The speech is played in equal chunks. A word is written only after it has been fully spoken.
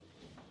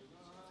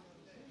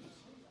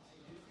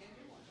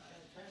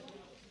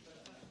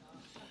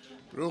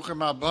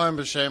Bruchim Abayim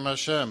b'Shem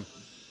Hashem.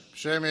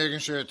 B'Shem Yegin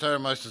Shir Torah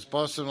Meister's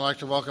Boston. I'd like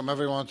to welcome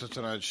everyone to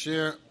tonight's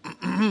shir.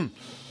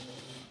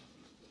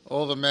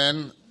 All the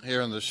men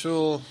here in the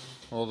shul,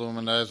 all the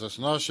women as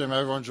Noshim,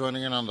 everyone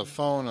joining in on the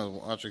phone and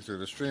watching through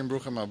the stream.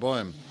 Bruchim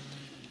Abayim.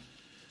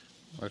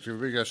 I'd like to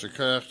big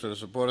Yashikach to the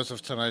supporters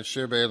of tonight's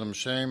shir Be'elam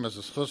Shem as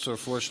a schusser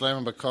for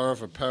Shleim Bakara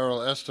for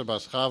Peril Esther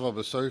Baschava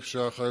B'Soich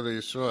Shor Chayli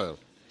Yisrael.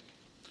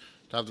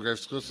 Top the Grave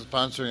Schools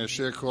sponsoring a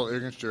share call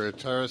Irgun Shir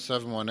Torah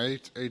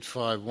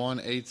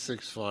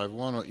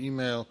 718-851-8651 or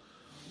email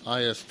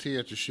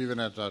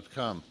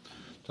ist@yeshivanet.com.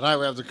 Tonight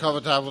we have the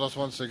cover to have with us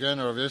once again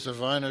Rav Yosef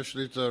Weiner,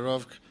 Shlita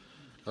Rav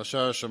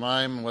Kashar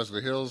Shemaim,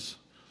 Wesley Hills,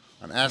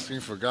 on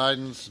asking for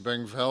guidance,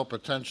 begging for help,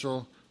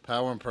 potential,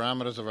 power, and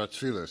parameters of our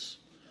Tefillos.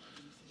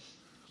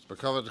 It's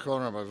covered the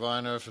corner by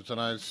Weiner for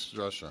tonight's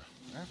drasha.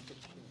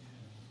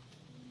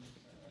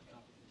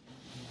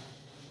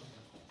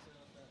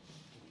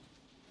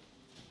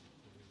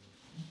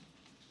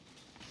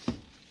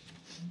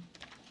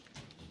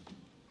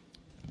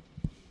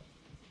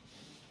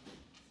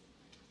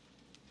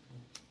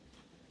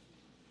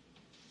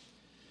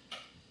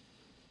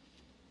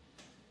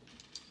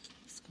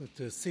 Good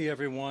to see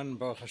everyone,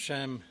 Baruch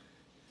Hashem.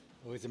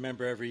 Always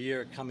remember every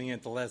year coming in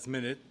at the last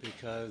minute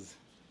because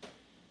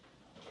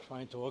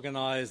trying to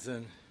organize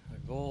and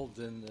Gold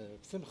and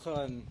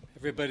Simcha and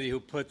everybody who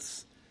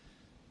puts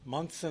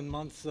months and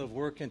months of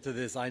work into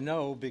this. I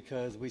know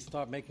because we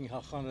start making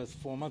hachanas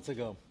 4 months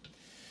ago.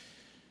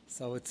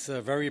 So it's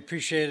very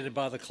appreciated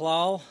by the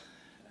Klal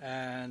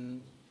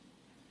and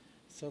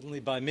certainly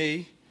by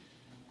me.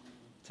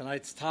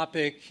 Tonight's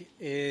topic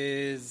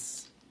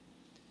is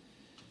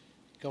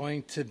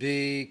going to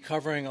be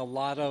covering a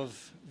lot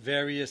of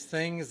various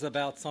things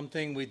about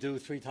something we do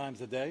 3 times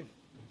a day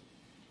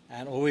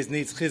and always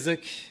needs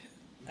chizuk.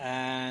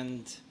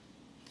 And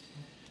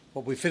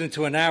what we fit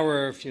into an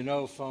hour, if you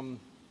know from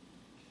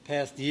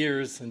past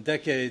years and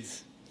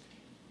decades,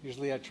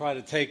 usually I try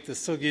to take the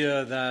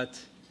sugya that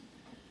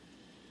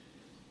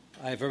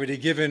I've already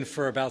given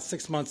for about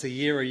 6 months, a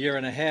year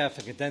and a half,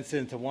 and condense it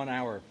into 1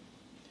 hour.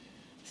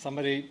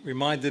 Somebody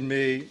reminded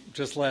me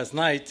just last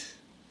night,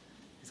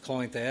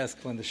 calling to ask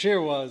when the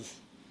shir was,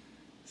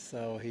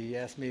 so he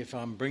asked me if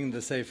I'm bringing the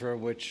sefer,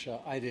 which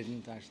I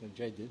didn't, actually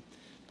Jay did,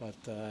 but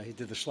he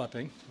did the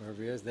schlepping,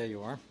 wherever he is, there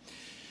you are.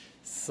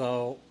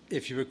 So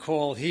if you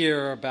recall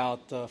here,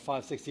 about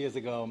 5-6 years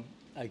ago,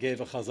 I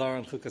gave a chazar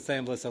on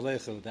Chukasem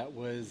L'Salechu. That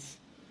was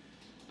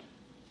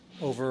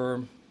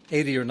over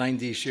 80 or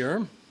 90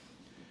 shir,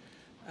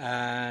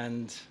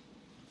 and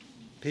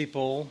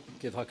people,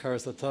 give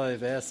Hakaras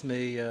L'Tov, asked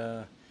me,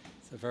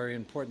 it's a very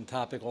important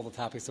topic, all the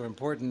topics are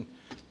important,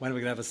 when are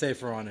we going to have a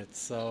sefer on it?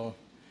 So,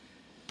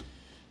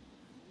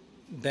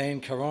 Bain,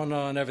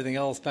 Corona, and everything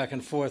else back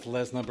and forth the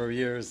last number of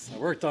years. I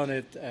worked on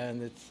it,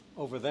 and it's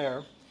over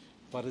there,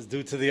 but it's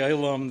due to the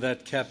Olam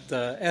that kept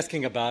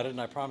asking about it,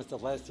 and I promised it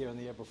last year and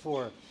the year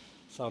before.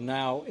 So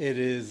now it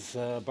is,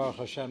 Baruch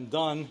Hashem,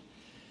 done.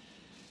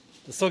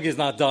 The sugi is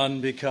not done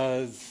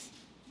because,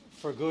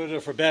 for good or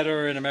for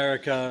better in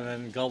America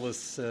and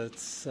Gullus,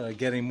 it's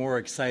getting more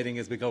exciting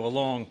as we go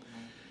along.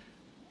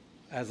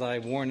 As I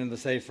warn in the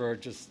Sefer,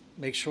 just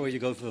make sure you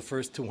go through the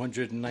first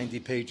 290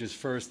 pages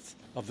first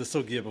of the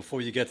sugya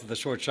before you get to the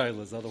short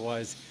shailas.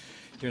 Otherwise,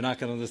 you're not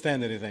going to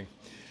understand anything.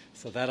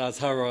 So that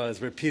azhara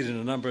is repeated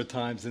a number of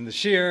times in the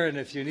shir, and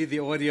if you need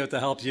the audio to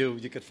help you,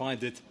 you could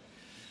find it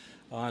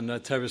on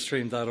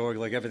terrorstream.org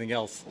like everything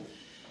else.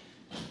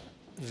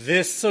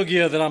 This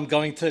sugya that I'm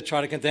going to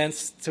try to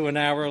condense to an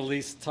hour, at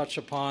least touch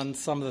upon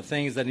some of the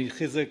things that need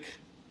chizuk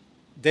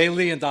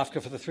daily and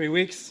dafka for the 3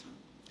 weeks.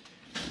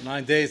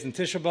 9 days in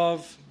Tisha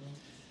B'Av,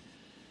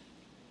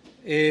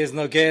 is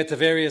nogeh to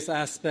various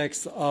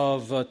aspects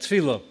of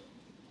tefillah.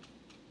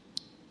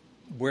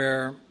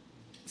 We're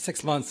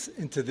 6 months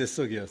into this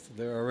sugya, so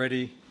they're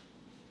already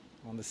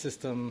on the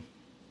system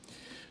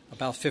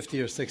about 50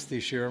 or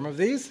 60 shirim of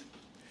these.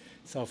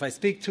 So if I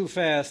speak too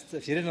fast,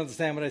 if you didn't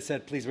understand what I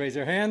said, please raise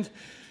your hand.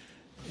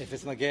 If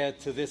it's nogeh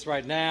to this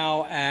right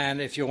now,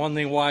 and if you're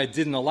wondering why I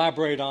didn't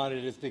elaborate on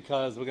it, it's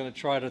because we're going to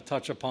try to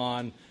touch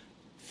upon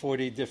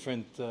 40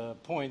 different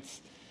points,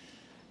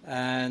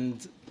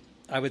 and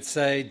I would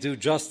say do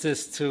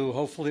justice to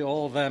hopefully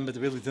all of them, but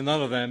really to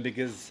none of them,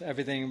 because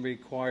everything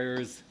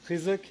requires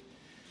chizuk,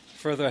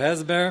 further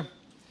hezber,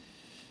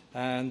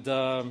 and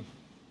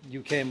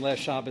you came last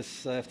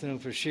Shabbos afternoon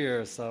for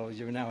shir, so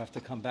you now have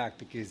to come back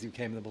because you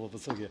came in the middle of a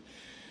sugya.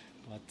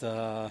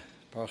 But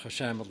Baruch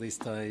Hashem, at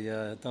least I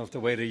don't have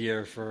to wait a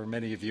year for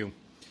many of you.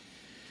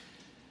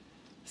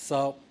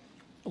 So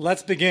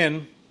let's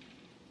begin.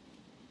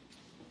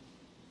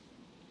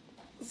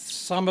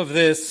 Some of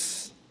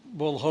this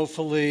will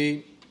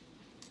hopefully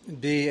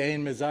be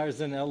ein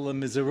mizarzen el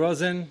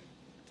mizarozen,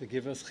 to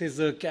give us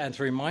chizuk and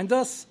to remind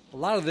us. A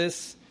lot of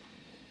this,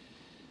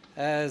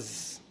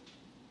 as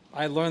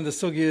I learned the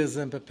sugyas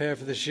and prepare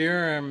for the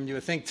shirim, you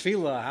would think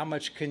tefillah, how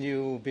much can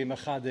you be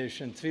mechadish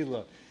in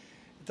tefillah?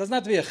 It doesn't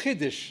have to be a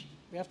chiddush.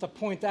 We have to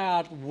point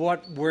out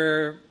what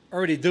we're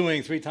already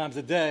doing 3 times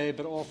a day,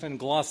 but often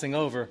glossing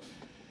over.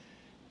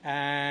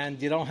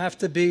 And you don't have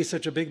to be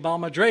such a big Baal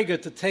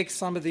Madrega to take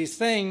some of these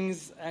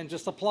things and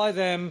just apply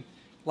them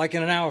like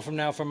in an hour from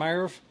now for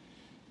Ma'ariv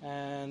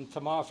and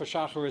tomorrow for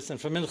Shacharis and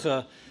for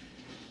Mincha.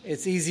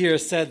 It's easier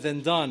said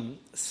than done.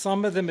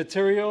 Some of the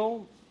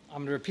material, I'm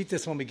going to repeat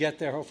this when we get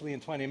there, hopefully in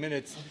 20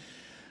 minutes.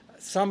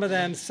 Some of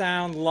them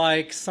sound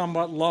like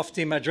somewhat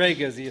lofty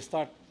madregas. You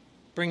start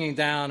bringing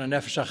down a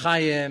Nefesh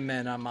HaChaim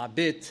and a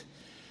Mabit,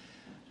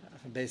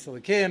 Beis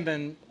Elikim,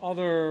 and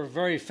other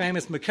very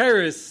famous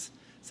Makeris.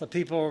 So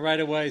people right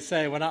away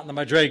say, we're not in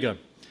the madrega.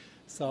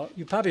 So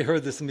you probably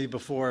heard this from me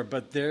before,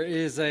 but there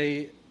is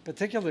a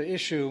particular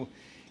issue.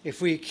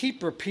 If we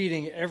keep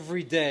repeating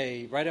every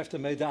day, right after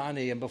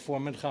Meidani and before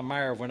Mincha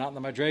Ma'ariv, we're not in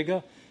the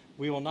madrega,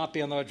 we will not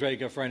be on the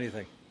madrega for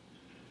anything.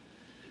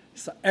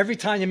 So every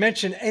time you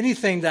mention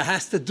anything that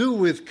has to do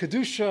with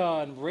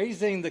Kedusha and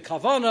raising the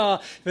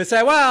Kavana, they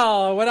say,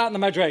 well, we're not in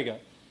the Madrega.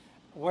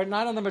 We're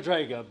not in the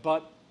Madrega,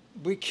 but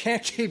we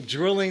can't keep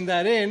drilling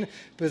that in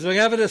because we're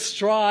going to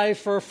strive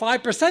for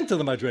 5% of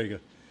the Madrega.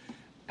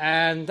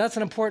 And that's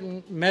an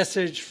important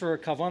message for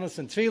Kavanas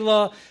and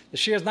Tefillah. The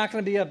Shir is not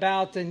going to be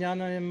about the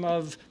Inyanim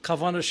of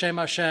Kavanas Shem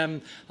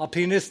Hashem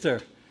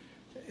Alpinister.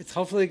 It's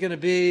hopefully going to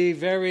be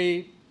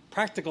very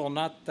practical,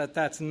 not that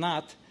that's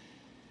not,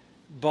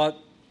 but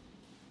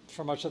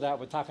for much of that,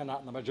 we're talking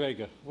not in the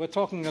Madrega. We're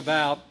talking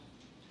about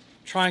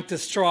trying to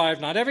strive,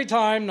 not every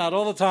time, not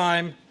all the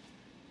time,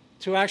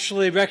 to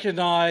actually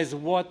recognize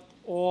what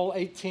all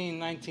 18,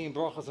 19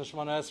 brachas of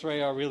Shemona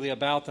Esrei are really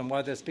about and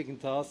why they're speaking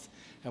to us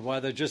and why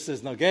they're just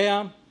as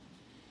Nogea,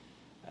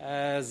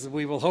 as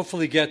we will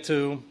hopefully get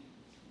to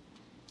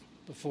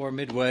before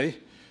midway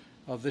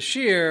of the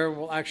Shir.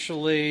 We'll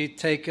actually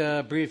take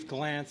a brief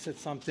glance at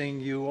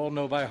something you all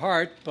know by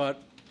heart,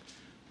 but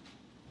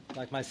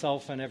like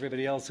myself and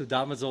everybody else who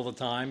davens all the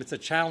time, it's a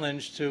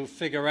challenge to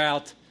figure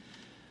out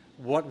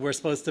what we're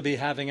supposed to be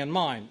having in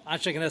mind.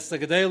 Anshe Knesset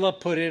Gedela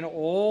put in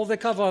all the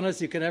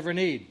kavanas you can ever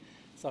need.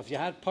 So if you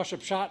had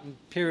Pashup Shot and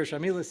Pirish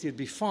Amilis, you'd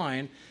be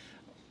fine.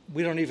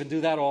 We don't even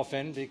do that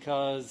often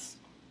because,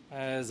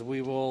 as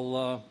we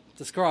will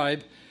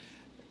describe,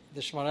 the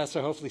Shemona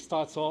Esrei hopefully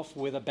starts off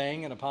with a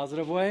bang in a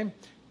positive way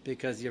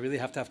because you really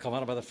have to have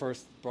kavanah by the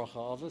first bracha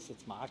of us.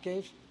 It's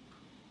ma'akev.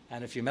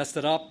 And if you messed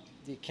it up,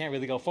 you can't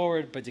really go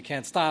forward, but you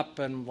can't stop.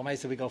 And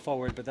Lamaisa, we go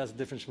forward, but that's a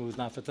different shmooze,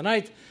 not for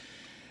tonight.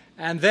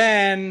 And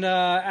then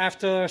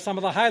after some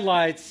of the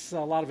highlights, a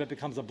lot of it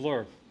becomes a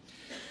blur.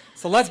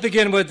 So let's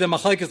begin with the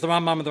machlekes, the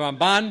Rambam and the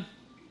Ramban,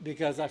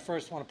 because I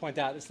first want to point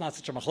out it's not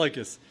such a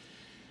machlekes.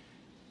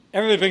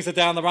 Everybody brings it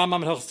down. The Rambam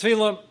and Hilchos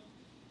Tefillah,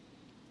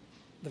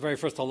 the very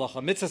first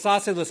halacha, mitzvah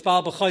saseh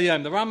l'spal b'chol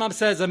yom. The Rambam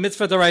says a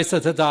mitzvah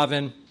d'oraisa to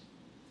daven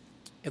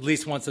at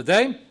least once a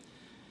day.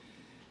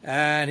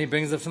 And he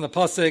brings it from the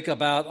pasuk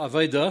about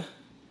Avodah,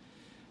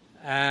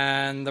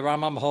 and the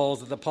Rambam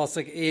holds that the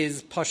pasuk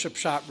is Pashup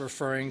Pshat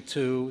referring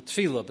to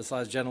Tefillah,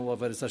 besides general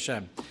Avodah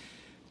Hashem.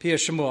 Pia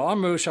Shemua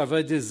Amru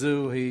Shavodah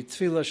Zu Hi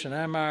Tefillah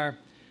Shenamar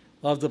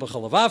Lavda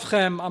B'chol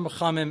Avavchem Amr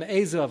Chamim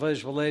Ezu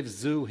Avodah Shvalev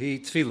Zu Hi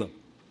Tefillah.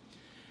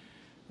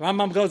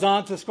 Rambam goes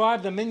on to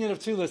describe the minyan of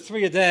Tefillah as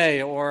 3 a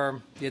day,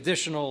 or the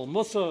additional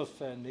Musaf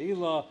and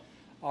Ne'ilah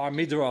are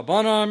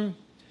Midrabanan.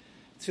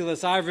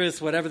 Tefillas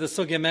Ivris, whatever the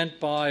sugya meant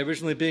by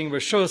originally being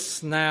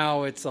Rishus,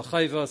 now it's a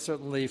chayva,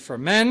 certainly for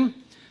men.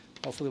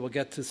 Hopefully we'll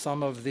get to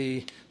some of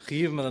the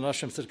chiyuvim of the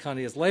Nashim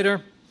Tzidkaniyas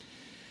later.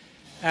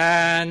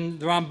 And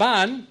the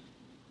Ramban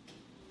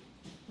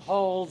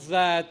holds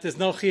that there's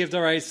no chiyuv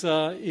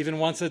d'oraisa even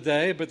once a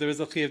day, but there is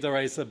a chiyuv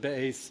d'oraisa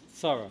be'eis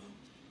sarah.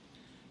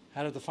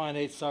 How to define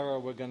eis sarah,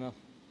 we're going to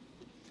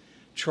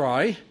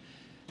try.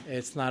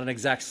 It's not an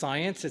exact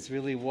science, it's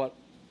really what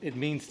it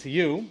means to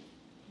you.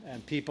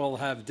 And people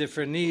have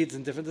different needs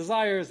and different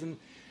desires and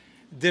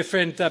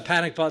different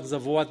panic buttons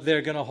of what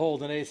they're going to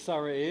hold an eis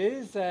sarah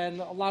is.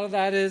 And a lot of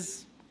that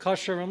is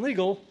kosher and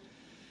legal.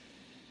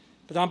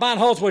 But the Ramban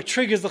holds what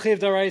triggers the chiyuv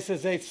d'oraisa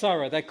is eis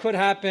sarah. That could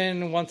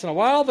happen once in a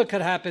while. That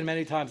could happen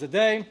many times a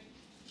day.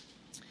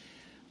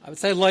 I would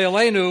say lo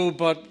yaleinu,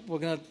 but we're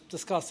going to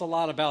discuss a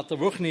lot about the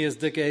ruchnias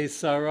dik eis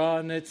sarah.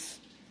 And it's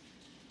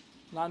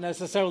not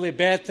necessarily a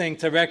bad thing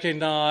to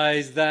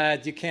recognize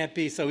that you can't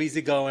be so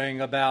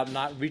easygoing about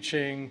not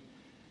reaching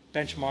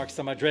benchmarks,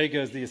 the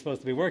madregas that you're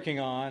supposed to be working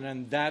on,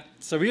 and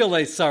that's a real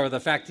eis sarah. The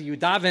fact that you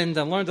davened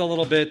and learned a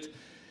little bit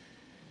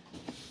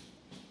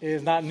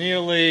is not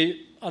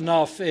nearly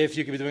enough if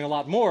you could be doing a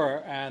lot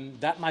more, and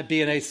that might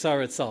be an eis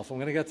sarah itself. I'm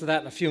going to get to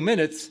that in a few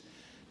minutes.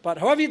 But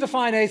however you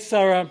define eis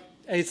sarah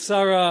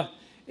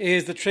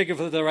is the trigger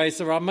for the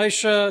d'oraisa. Rav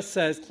Moshe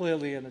says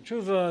clearly in the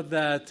Tshuva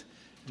that,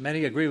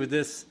 many agree with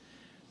this,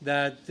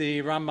 that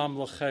the Rambam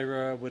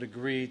L'Cheira would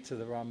agree to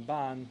the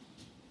Ramban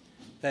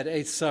that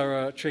eis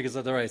sarah triggers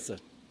a d'oraisa.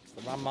 So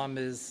the Rambam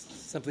is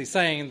simply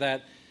saying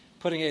that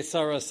putting eis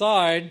sarah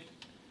aside,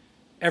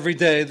 every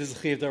day there's a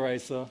chiyuv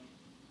d'oraisa,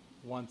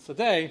 once a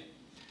day,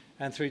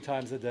 and 3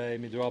 times a day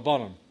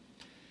midrabanan.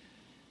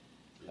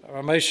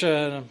 Rav Moshe,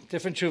 in a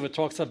different tshuva,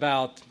 talks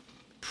about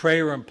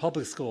prayer in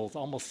public schools,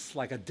 almost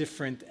like a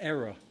different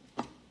era.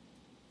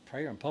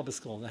 Prayer in public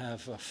school, they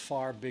have a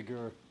far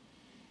bigger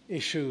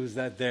issues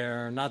that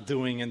they're not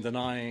doing and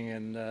denying,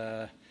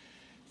 and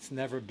it's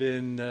never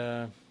been,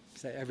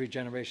 say every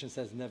generation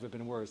says it's never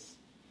been worse.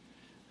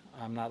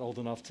 I'm not old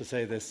enough to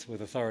say this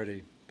with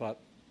authority, but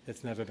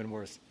it's never been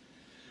worse.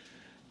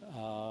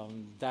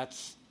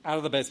 That's out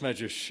of the Beis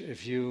Medrash.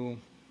 If you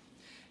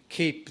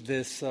keep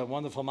this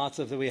wonderful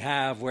matzav that we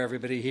have, where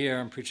everybody here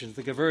and preaching to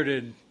the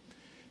converted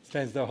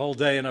spends their whole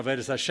day in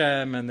Avodas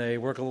Hashem, and they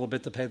work a little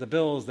bit to pay the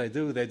bills. They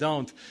do, they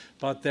don't,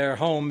 but their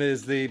home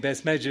is the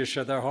Beis Medrash,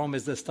 or their home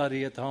is the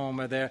study at home,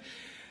 or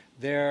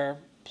their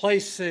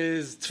place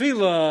is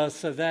Tefillos.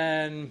 So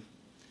then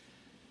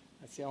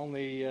that's the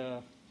only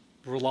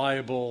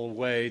reliable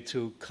way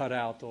to cut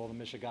out all the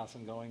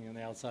mishigasim going in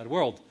the outside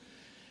world.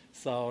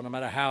 So no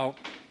matter how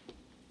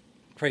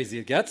crazy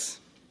it gets,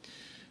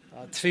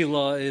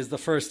 tefillah is the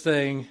first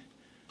thing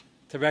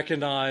to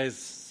recognize.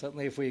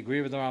 Certainly if we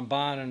agree with the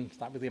Ramban, and it's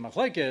not really a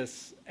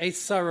machlekes, Eitz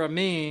Sarah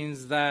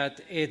means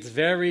that it's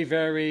very,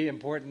 very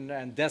important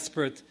and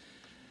desperate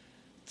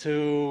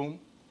to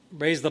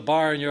raise the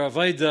bar in your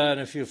avodah,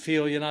 and if you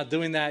feel you're not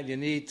doing that, you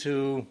need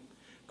to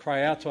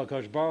cry out to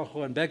HaKadosh Baruch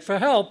Hu and beg for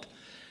help.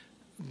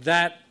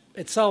 That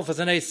itself is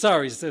an Eitz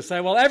Sarah. You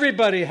say, well,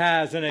 everybody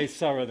has an Eitz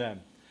Sarah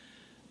then.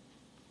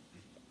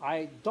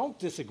 I don't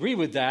disagree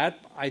with that.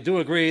 I do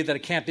agree that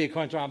it can't be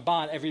according to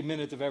Ramban, every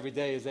minute of every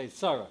day is Eitz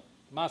Sarah,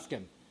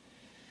 maskim.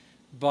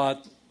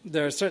 But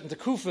there are certain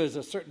tekufas,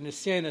 a certain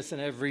nisyanis in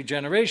every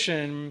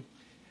generation,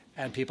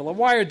 and people are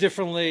wired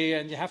differently,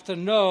 and you have to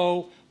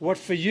know what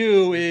for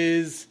you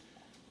is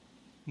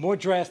more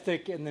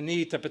drastic in the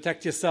need to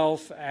protect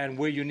yourself and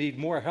where you need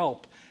more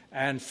help.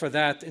 And for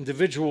that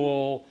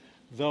individual,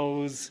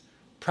 those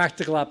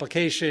practical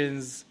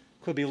applications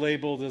could be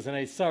labeled as an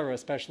Eitz Sarah,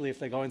 especially if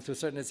they're going through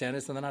certain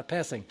nisyanis and they're not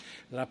passing.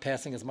 They're not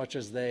passing as much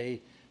as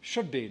they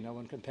should be. No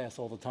one can pass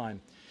all the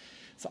time.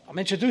 So I'm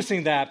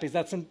introducing that because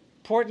that's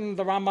important.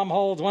 The Rambam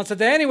holds once a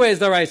day anyways,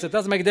 the rice. It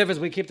doesn't make a difference.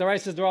 We keep the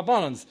rice as the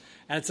Rabbanans.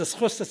 And it's a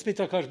schus to speak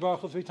to HaKadosh Baruch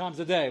Hu 3 times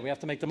a day. We have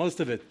to make the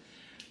most of it.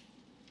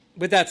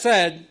 With that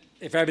said,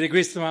 if everybody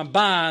agrees to the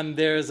Ramban,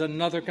 there's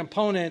another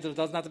component. It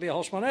doesn't have to be a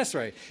whole Shemona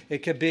Esrei. It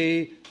could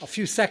be a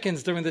few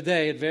seconds during the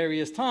day at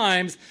various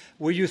times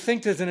where you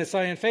think there's an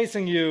Isayan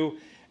facing you.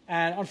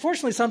 And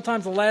unfortunately,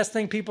 sometimes the last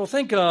thing people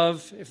think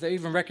of, if they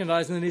even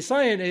recognize an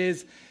Isayan,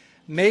 is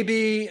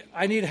maybe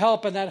I need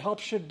help, and that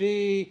help should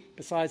be,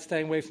 besides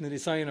staying away from the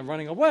Isayan and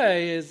running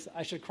away, is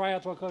I should cry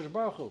out to HaKadosh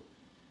Baruch Hu.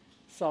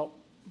 So,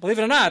 believe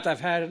it or not, I've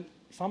had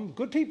some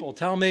good people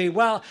tell me,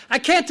 well, I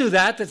can't do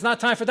that. It's not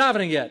time for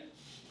davening yet.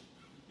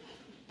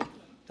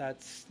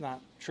 That's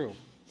not true,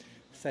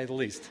 to say the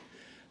least.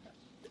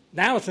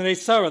 Now it's an Eitz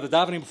Sarah. The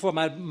davening before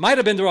might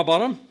have been the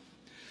Rabbanim.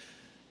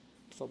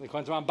 Certainly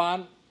according to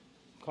Ramban,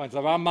 according to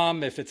the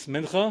Rambam, if it's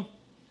Mincha,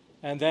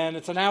 and then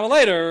it's an hour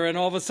later, and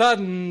all of a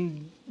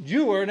sudden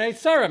you were an Eitz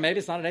Sarah. Maybe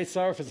it's not an Eitz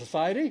Sarah for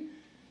society,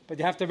 but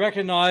you have to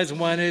recognize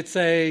when it's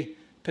a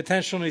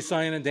potential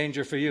Nisayan and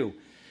danger for you.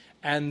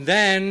 And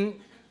then,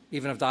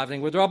 even if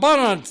davening with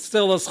Rabbanon,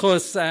 still a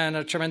schus and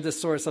a tremendous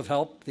source of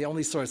help, the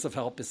only source of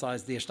help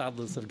besides the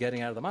ishtadlus of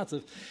getting out of the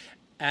matzav.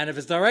 And if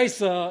it's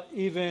daraisa,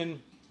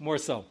 even more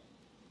so.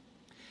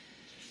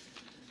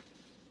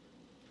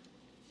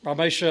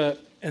 Rabbi Moshe,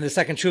 in the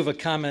second tshuva,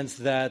 comments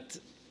that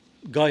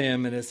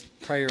Goyim, in his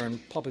prayer in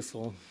public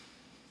school,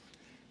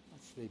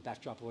 that's the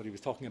backdrop of what he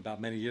was talking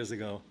about many years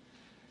ago,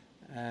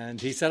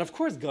 and he said, of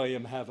course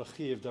Goyim have a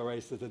chiyuv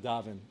daraisa to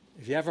daven.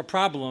 If you have a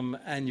problem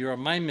and you're a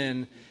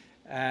maimin,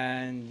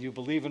 and you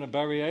believe in a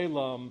Bari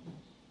Elam,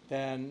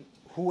 then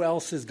who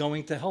else is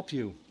going to help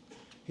you?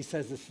 He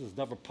says this is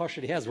never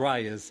pashut. He has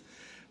rayas,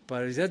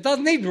 but he says it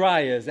doesn't need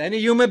rayas. Any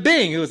human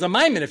being who is a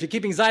maimin, if you're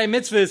keeping Zayim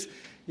mitzvahs,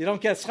 you don't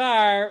get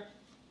schar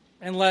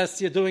unless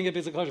you're doing it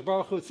because HaKadosh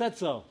Baruch Hu said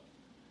so.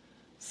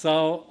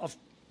 So,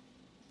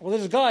 well,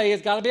 this guy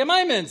has got to be a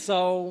maimin,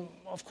 so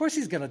of course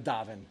he's going to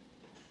daven.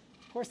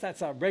 Of course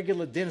that's a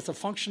regular din. It's a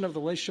function of the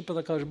relationship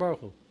with HaKadosh Baruch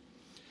Hu.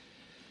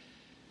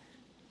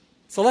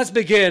 So let's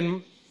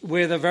begin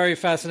with a very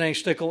fascinating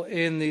shtickle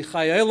in the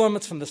Chai Olam.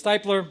 It's from the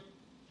Stipler.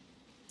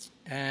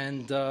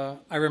 And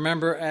I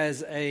remember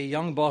as a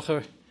young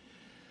bacher,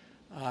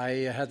 I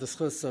had the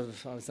schus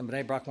of, I was in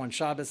Bnei Brak one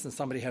Shabbos, and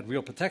somebody had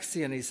real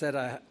patexi, and he said,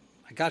 I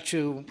got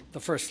you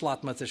the first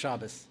slot Matzah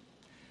Shabbos.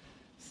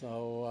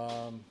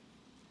 So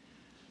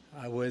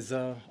I was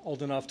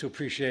old enough to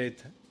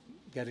appreciate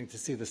getting to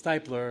see the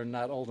Stipler,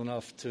 not old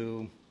enough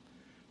to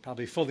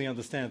probably fully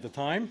understand at the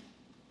time.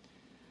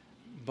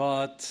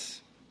 But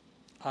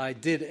I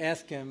did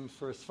ask him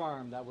for his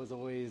farm. That was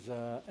always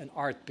an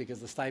art because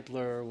the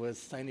Stipler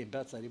was tiny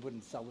bets that he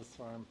wouldn't sell his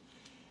farm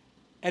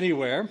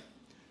anywhere.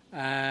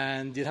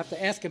 And you'd have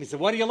to ask him. He said,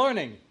 what are you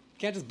learning? You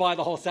can't just buy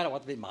the whole set. I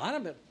want to be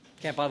man, but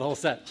can't buy the whole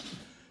set.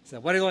 He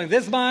said, what are you learning?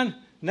 This man,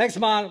 next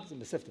man,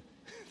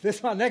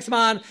 this man, next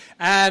man,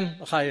 and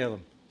Chai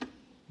Olam.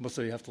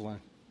 So you have to learn.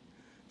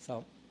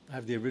 So I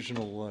have the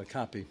original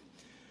copy.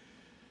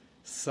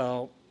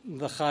 So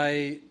the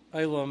Chai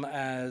Olam,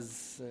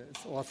 as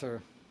its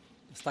author,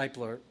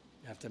 Stipler,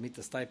 you have to meet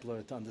the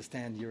Stipler to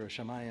understand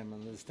Yerushalayim and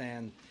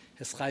understand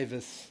his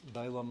chayvus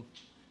b'olam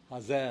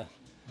Hazeh,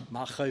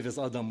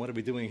 Ma'chayv Adam, what are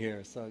we doing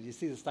here? So you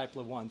see the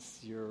stipler once,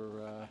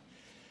 you're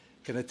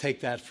going to take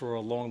that for a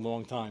long,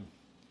 long time.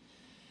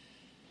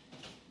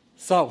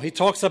 So he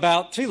talks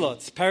about Tefillos.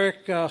 It's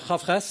Perek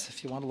Chavches.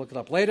 If you want to look it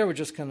up later, we're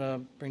just going to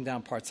bring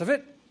down parts of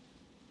it.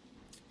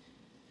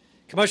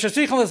 He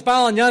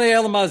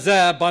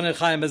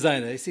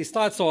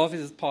starts off,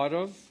 he's part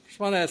of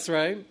Shemona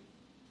Esrei.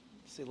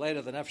 See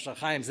later, the Nefesh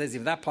HaChaim says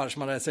even that part of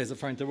Shemona Esrei is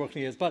referring to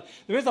Ruchnius. But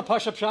there is a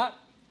Pashup shot.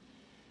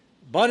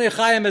 Bani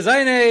Chayim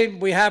Ezayne,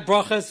 we have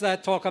brachas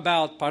that talk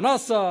about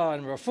Parnasa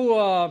and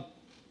Refuah.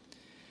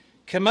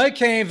 Kemay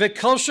Kain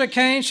V'kol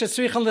Shekain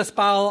Shesrichen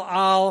L'spal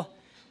Al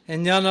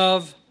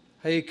Inyanov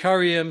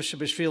Ha'ikarim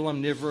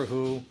Shebeshvilam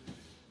Nivrahu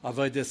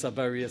Avodas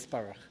Abarias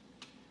Barach.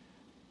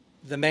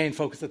 The main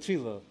focus of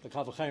Tefillah, the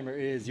Kal V'Chaimer,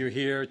 is you're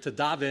here to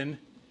daven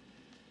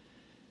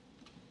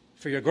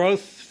for your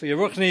growth, for your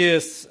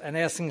ruchnius, and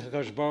asking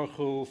HaKadosh Baruch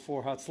Hu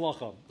for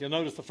Hatzlacha. You'll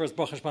notice the first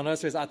bracha Shemona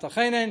Esrei is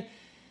Atacheinen.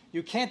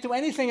 You can't do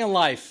anything in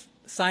life,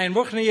 Sayin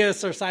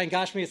Ruchnius or Sayin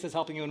Gashmius is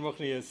helping you in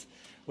Ruchnius,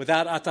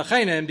 without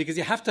Atacheinen, because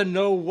you have to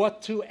know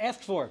what to ask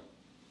for.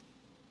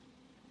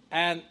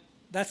 And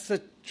that's the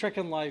trick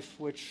in life,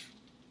 which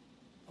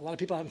a lot of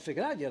people haven't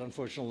figured out yet,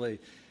 unfortunately,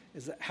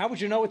 is that how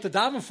would you know what to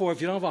daven for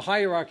if you don't have a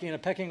hierarchy and a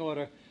pecking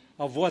order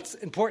of what's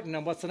important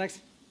and what's the next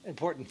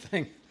important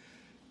thing?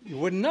 You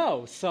wouldn't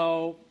know.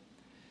 So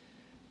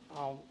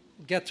I'll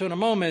get to in a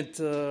moment.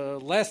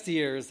 Last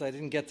year's, I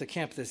didn't get to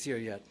camp this year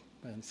yet,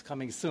 and it's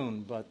coming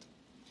soon, but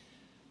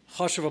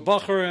Choshev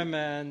Bachurim,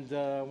 and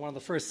one of the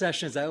first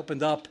sessions I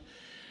opened up,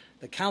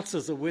 the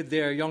counselors are with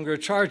their younger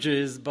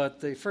charges, but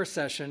the first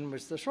session,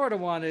 which is the shorter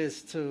one,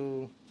 is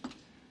to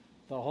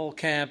the whole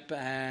camp,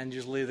 and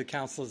usually the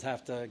counselors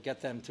have to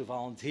get them to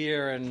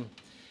volunteer and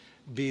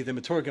be the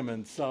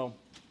Meturgaman. So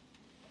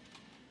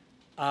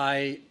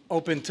I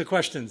open to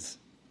questions.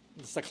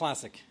 It's a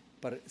classic,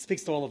 but it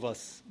speaks to all of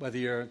us, whether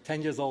you're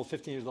 10 years old,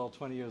 15 years old,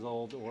 20 years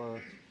old,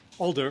 or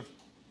older.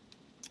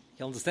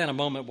 You'll understand in a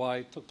moment why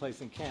it took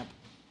place in camp.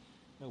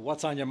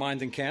 What's on your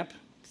mind in camp?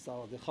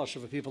 So the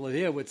Choshev people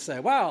here would say,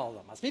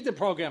 well, the Masmitim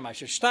program, I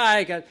should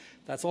steig.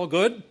 That's all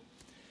good.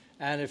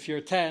 And if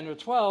you're 10 or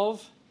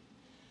 12,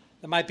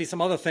 there might be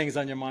some other things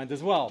on your mind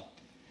as well.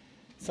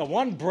 So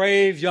one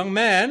brave young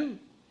man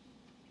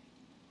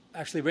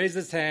actually raised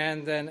his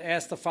hand and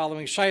asked the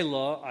following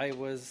shayla. I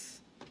was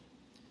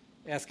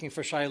asking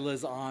for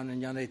shaylas on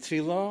Inyanei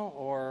Tefillah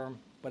or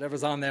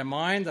whatever's on their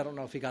mind. I don't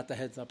know if he got the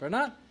heads up or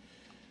not.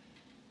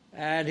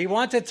 And he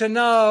wanted to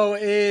know,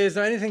 is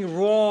there anything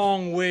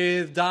wrong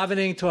with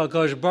davening to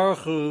HaKadosh Baruch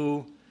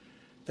Hu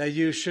that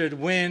you should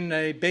win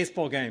a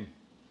baseball game?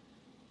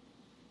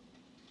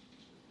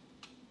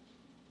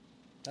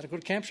 Is that a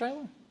good camp,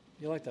 Shaila?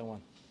 You like that one?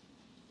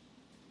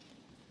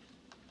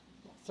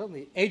 Well,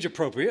 certainly age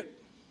appropriate.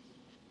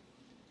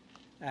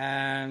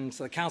 And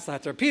so the counselor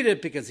had to repeat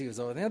it because he was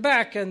over in the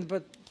back,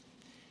 but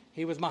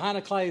he was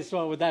Mahana Klai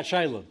Yisrael with that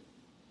Shaila.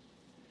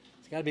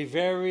 So you got to be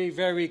very,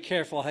 very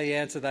careful how you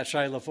answer that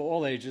Shaila for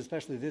all ages,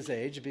 especially this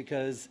age,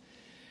 because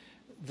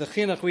the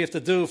chinuch we have to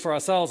do for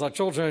ourselves, our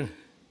children,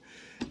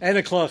 and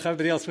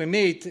everybody else we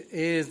meet,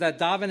 is that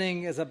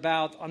davening is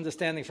about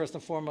understanding first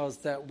and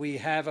foremost that we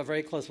have a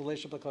very close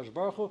relationship with Kosh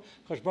Baruch Hu.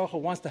 Kosh Baruch Hu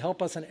wants to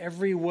help us in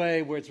every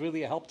way where it's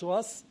really a help to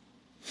us.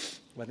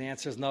 When the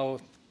answer is no,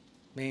 it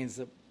means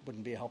it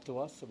wouldn't be a help to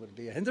us, it would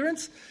be a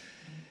hindrance.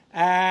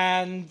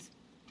 And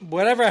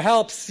whatever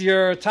helps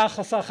your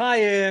tachas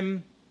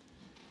achayim,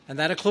 and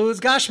that includes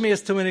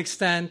Gashmias to an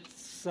extent,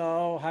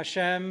 so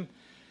Hashem,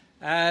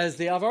 as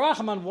the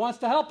Avarachman, wants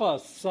to help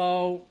us.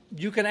 So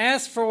you can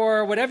ask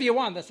for whatever you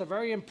want. That's a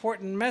very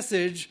important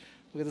message.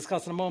 We'll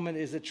discuss in a moment,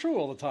 is it true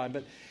all the time?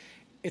 But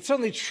it's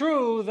certainly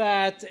true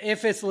that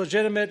if it's a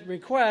legitimate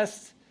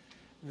request,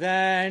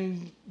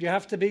 then you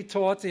have to be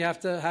taught, you have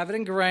to have it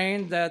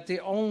ingrained that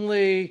the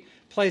only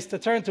place to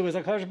turn to is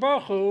HaKadosh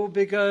Baruch Hu,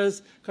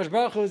 because HaKadosh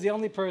Baruch Hu is the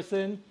only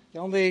person, the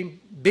only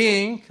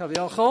being,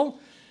 Kaviyachol,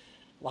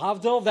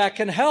 L'havdil, that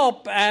can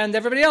help, and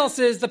everybody else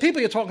is, the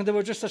people you're talking to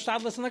are just a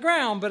shtadlis on the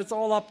ground, but it's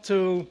all up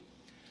to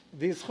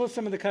the chusim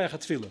and the kayach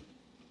tefillah.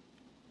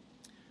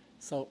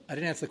 So I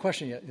didn't answer the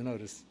question yet, you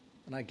notice.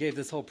 And I gave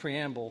this whole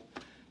preamble,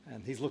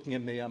 and he's looking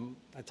at me.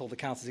 I told the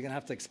counselors, you're going to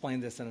have to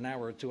explain this in an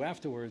hour or two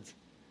afterwards.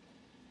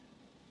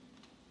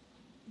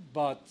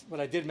 But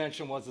what I did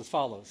mention was as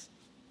follows.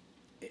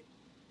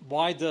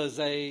 Why does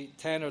a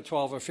 10 or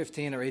 12 or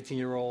 15 or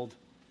 18-year-old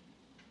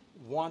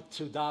want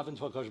to daven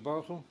to HaKadosh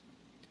Baruch Hu?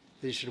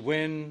 They should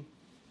win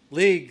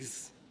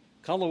leagues,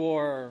 color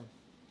war,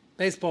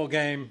 baseball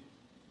game.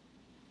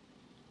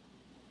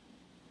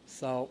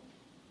 So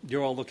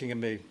you're all looking at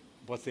me.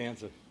 What's the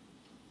answer?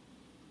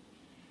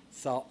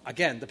 So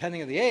again,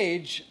 depending on the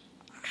age,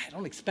 I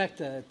don't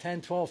expect a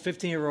 10, 12,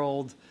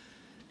 15-year-old,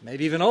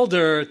 maybe even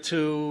older,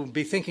 to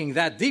be thinking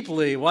that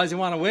deeply. Why does he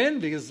want to win?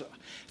 Because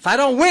if I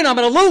don't win, I'm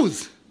going to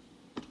lose. Is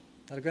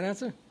that a good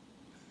answer?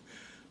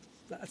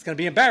 That's going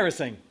to be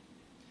embarrassing.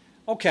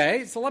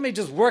 Okay, so let me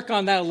just work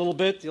on that a little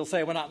bit. You'll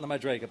say we're not in the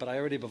Madrega, but I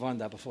already bevan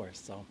that before,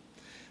 so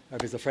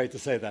everybody's afraid to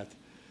say that.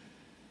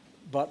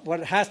 But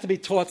what has to be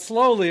taught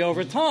slowly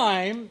over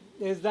time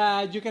is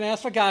that you can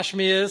ask for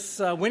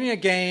Gashmias. Winning a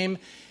game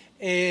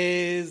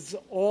is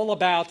all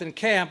about, in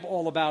camp,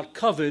 all about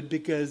kavod,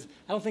 because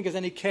I don't think there's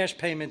any cash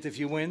payment if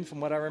you win, from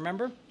what I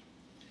remember.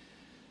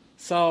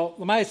 So,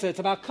 Lamaisa, it's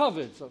about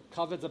kavod. So,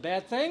 kavod's a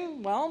bad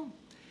thing? Well,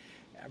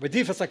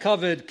 Redifas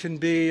HaKavod can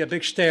be a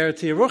big shter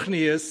to your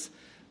ruchnius,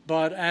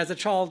 but as a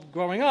child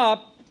growing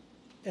up,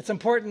 it's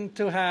important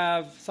to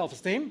have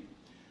self-esteem.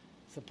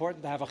 It's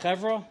important to have a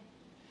chevra.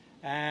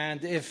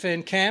 And if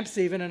in camps,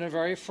 even in a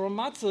very frum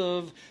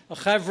matzav, a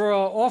chevra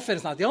often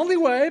is not the only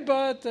way,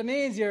 but it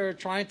means you're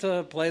trying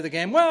to play the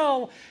game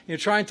well, you're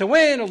trying to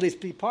win, or at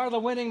least be part of the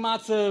winning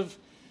matzav.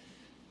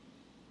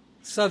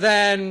 So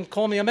then,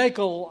 call me a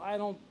makel, I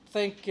don't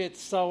think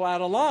it's so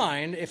out of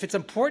line. If it's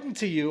important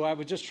to you, I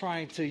was just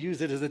trying to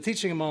use it as a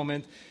teaching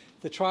moment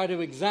to try to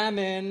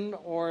examine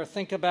or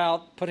think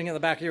about putting it in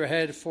the back of your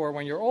head for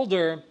when you're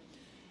older,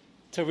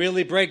 to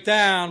really break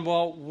down,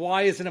 well,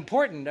 why is it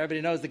important? Everybody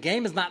knows the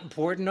game is not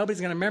important.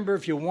 Nobody's going to remember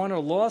if you won or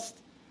lost.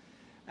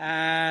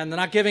 And they're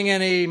not giving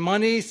any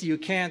money, so you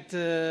can't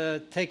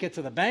take it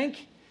to the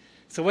bank.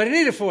 So what do you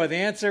need it for? The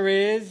answer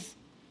is,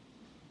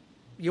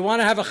 you want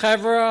to have a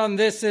chevra, and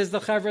this is the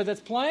chevra that's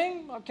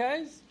playing?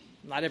 Okay.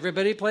 Not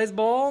everybody plays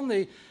ball. And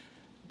the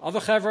other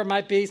chevra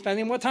might be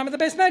spending more time at the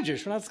base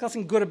medrash. We're not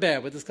discussing good or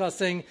bad. We're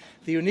discussing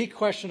the unique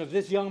question of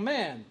this young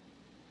man.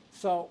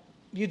 So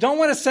you don't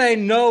want to say,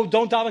 no,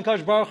 don't daven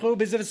Kodesh Baruch Hu,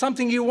 because if it's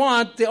something you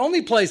want, the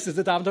only place is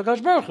to daven to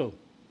Kodesh Baruch Hu.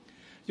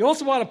 You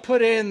also want to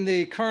put in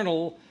the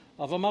kernel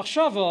of a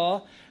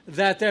machshava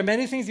that there are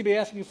many things you'd be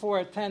asking for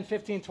at 10,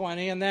 15,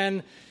 20, and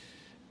then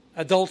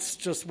adults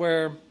just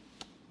wear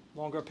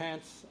longer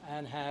pants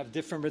and have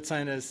different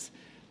ritzinas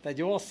that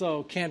you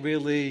also can't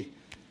really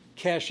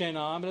cash in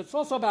on, but it's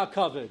also about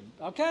kavod.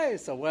 Okay,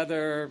 so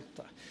whether,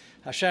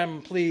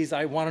 Hashem, please,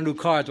 I want a new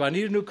car. Do I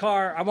need a new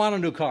car? I want a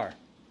new car.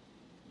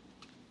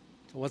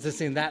 So what's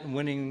this in that in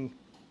winning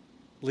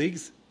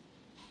leagues?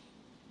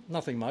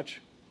 Nothing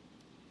much.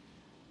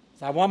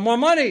 So I want more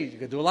money. You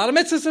can do a lot of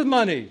mitzvahs with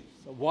money.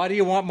 So why do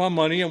you want more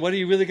money, and what are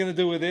you really going to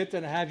do with it?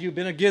 And have you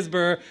been a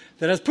gizber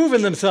that has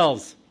proven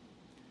themselves?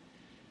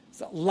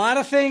 So a lot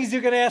of things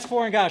you can ask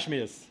for in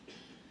Gashmias.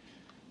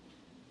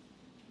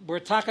 We're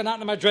talking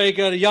not in the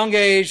Madrega at a young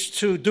age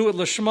to do it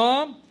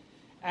Lishma,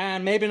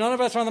 and maybe none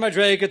of us are on the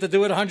Madrega to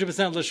do it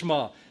 100%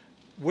 Lishma.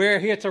 We're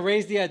here to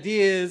raise the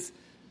ideas.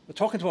 We're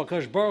talking to a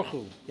Kodesh Baruch Hu.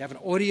 You have an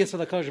audience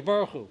with a Kodesh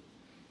Baruch Hu.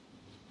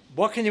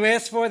 What can you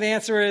ask for? The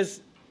answer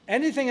is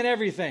anything and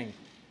everything.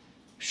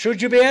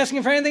 Should you be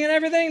asking for anything and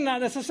everything?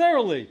 Not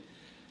necessarily.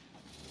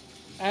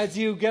 As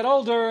you get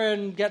older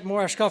and get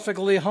more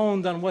hashkafically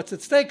honed on what's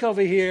at stake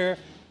over here,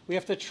 we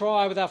have to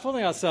try, without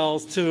fooling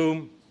ourselves,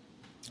 to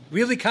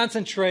really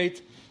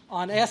concentrate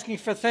on asking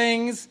for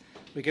things.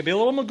 We could be a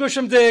little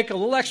magushim dik, a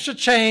little extra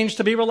change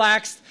to be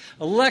relaxed,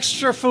 a little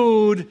extra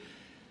food.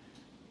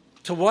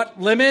 To what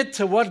limit,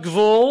 to what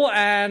gvul,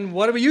 and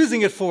what are we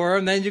using it for?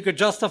 And then you could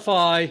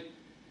justify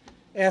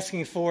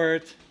asking for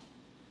it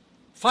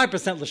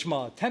 5%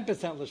 lishma, 10%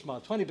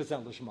 lishma,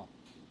 20% lishma.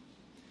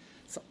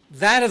 So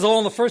that is all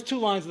in the first two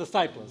lines of the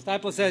Stipler.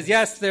 Stipler says,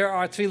 yes, there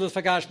are tefillos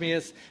for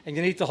Gashmias, and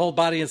you need to hold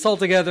body and soul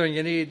together, and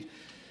you need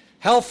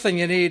health, and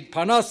you need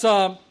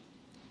parnasa.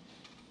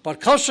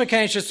 But kol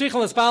shekain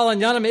shesrichel espal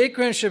and yanam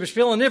ikrin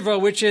shebishvil nivra,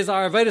 which is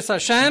our avodas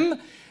Hashem.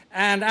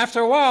 And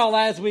after a while,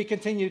 as we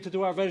continue to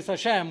do our avodas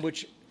Hashem,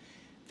 which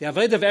the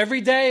avodah of every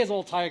day is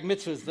all Taryag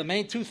mitzvahs. The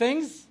main two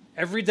things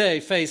every day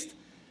faced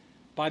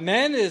by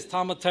men is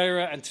Talmud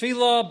Torah and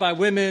Tefillah. By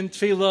women,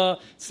 Tefillah,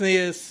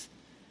 Tznius.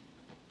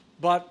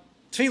 But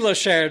Tefillah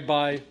shared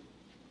by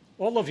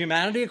all of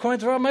humanity, according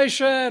to Rav Moshe,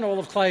 and all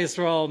of Klal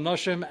Yisrael,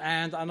 Noshim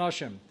and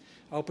Anoshim.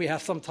 I hope we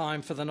have some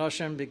time for the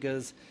Noshim,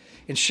 because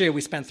in Shir we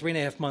spent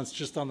 3.5 months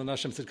just on the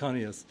Noshim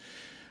Tzidkonias.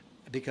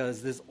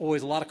 Because there's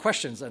always a lot of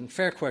questions, and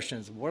fair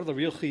questions. What are the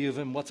real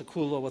chiyuvim? What's a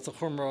kula? What's a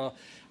chumrah?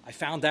 I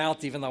found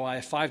out, even though I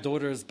have 5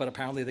 daughters, but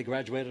apparently they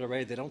graduated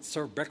already, they don't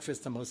serve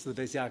breakfast in most of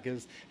the Beis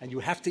Yaakovs, and you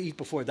have to eat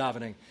before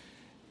davening.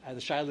 The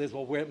shaila is,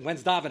 well,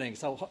 when's davening?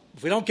 So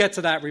if we don't get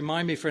to that,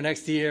 remind me for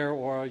next year,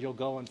 or you'll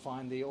go and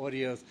find the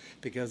audios,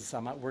 because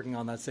I'm not working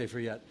on that sefer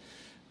yet.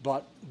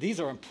 But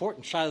these are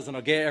important shailas in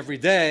Ogeh every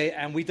day,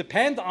 and we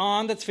depend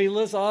on the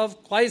tefillas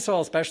of Klal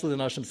Yisrael, especially the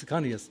Noshim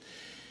Tzidkonias.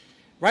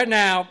 Right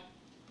now,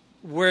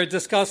 we're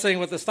discussing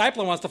what the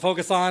Stipler wants to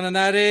focus on, and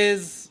that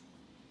is,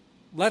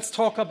 let's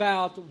talk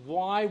about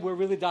why we're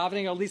really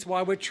davening, or at least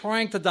why we're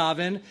trying to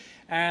daven.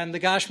 And the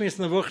Gashmias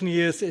and the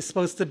Ruchnius is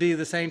supposed to be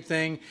the same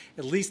thing,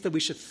 at least that we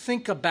should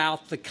think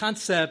about the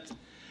concept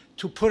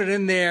to put it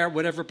in there,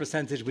 whatever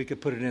percentage we could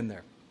put it in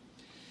there.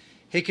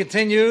 He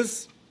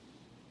continues,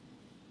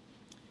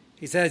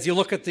 he says, you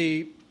look at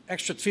the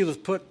extra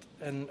tefillas put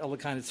in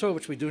Elokai Nitzur,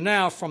 which we do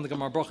now, from the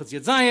Gemara Brachos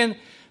Yud Zayin.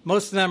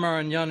 Most of them are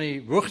in Yoni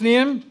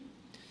Ruchniim.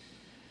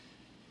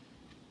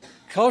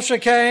 Kol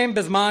shekain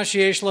bezman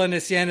sheyesh lo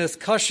nisyanis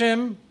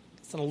kashim.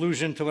 It's an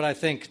allusion to what I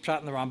think Pshat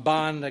in the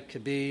Ramban, that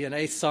could be an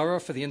eis sarah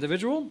for the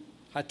individual.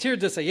 Hatir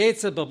dis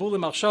hayetze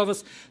babulim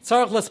achshavas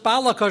tzarich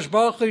lespal HaKadosh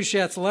Baruch Hu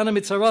sheyatzalenu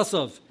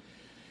mitzarosov.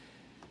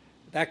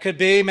 That could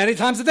be many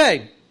times a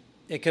day.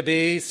 It could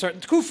be certain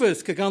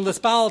tkufas, kagan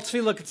l'spal,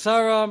 tefillah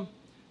ketzara,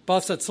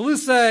 basat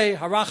tzlusei,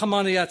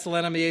 harachamani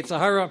yatzalena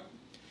miyetzahara.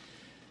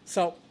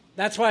 So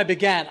that's why I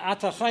began.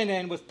 Ata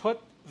Chainen was put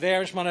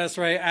there in Shemona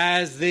Esrei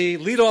as the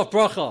leader of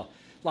bracha.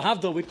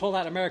 Lahavdil, we call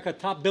that America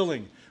top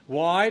billing.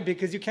 Why?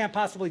 Because you can't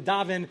possibly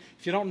daven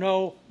if you don't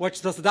know what you're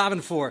supposed to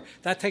daven for.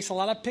 That takes a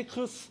lot of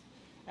pichus,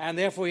 and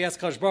therefore we ask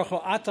Kadosh Baruch Hu,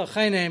 Ata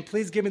Chainen,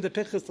 please give me the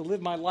pichus to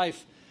live my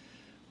life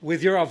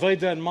with your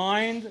avodah in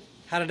mind,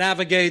 how to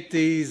navigate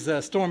these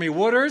stormy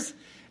waters.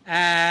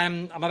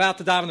 And I'm about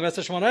to daven the rest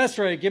of Shemona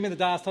Esrei. Give me the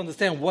das to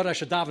understand what I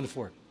should daven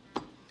for.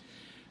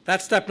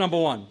 That's step number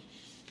one.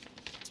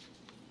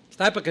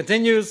 Step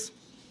continues.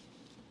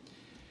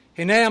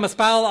 Hinei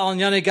amaspal al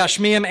nyane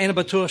gashmiyim ein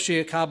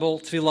batuch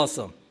sheyakabel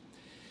tefilasa.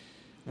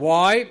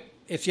 Why?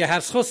 If you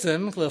have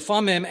schusim,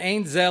 lefamim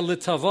ein zeh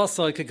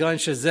litavasa kagan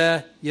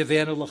shezeh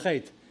yevenu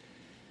lachet.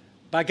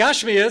 By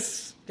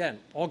gashmiyas, again,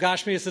 all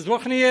gashmiyas is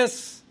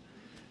ruchnias,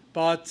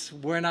 but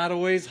we're not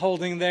always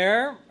holding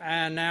there,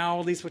 and now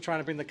at least we're trying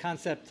to bring the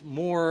concept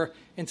more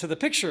into the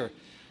picture.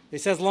 He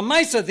says,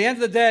 Lamaisa, at the end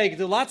of the day, you can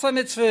do lots of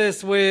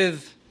mitzvahs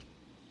with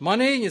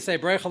money, you say,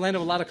 Baruch Aleinu, with a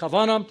lot of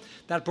kavanah,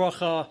 that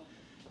bracha,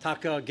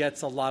 taka,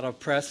 gets a lot of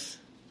press,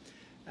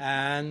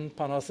 and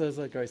Panos is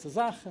a grace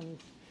zach, and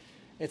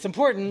it's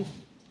important.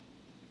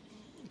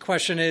 The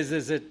question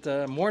is it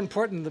more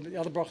important than the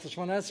other brachas of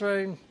Shemona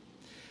Esrei?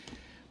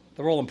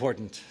 They're all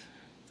important.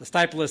 The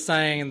Steipler is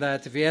saying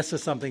that if you ask for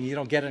something you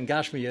don't get it in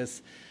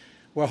Gashmiyas,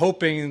 we're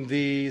hoping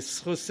the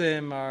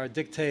schusim are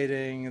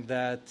dictating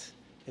that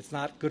it's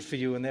not good for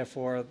you, and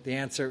therefore the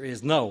answer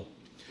is no.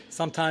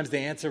 Sometimes the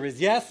answer is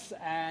yes,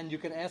 and you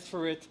can ask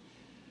for it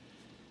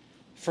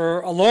for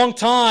a long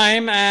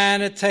time,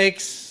 and it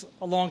takes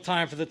a long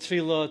time for the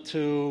tefillah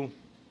to,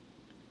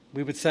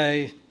 we would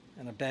say,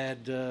 in a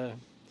bad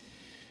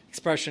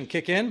expression,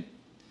 kick in.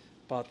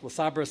 But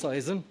l'saber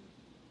sa'izin,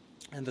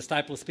 and the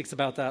Steipler speaks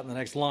about that in the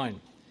next line.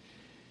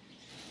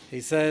 He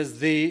says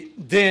the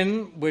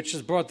din, which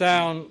is brought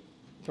down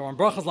from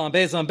brachas on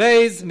beis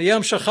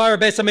miyom shachar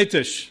beis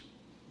hamikdash.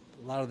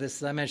 A lot of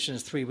this, I mentioned,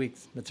 is 3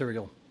 weeks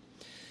material.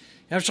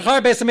 Yom shachar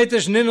beis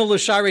hamikdash ninu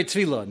l'shari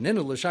tefillah.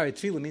 Ninu l'shari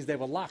tefillah means they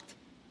were locked.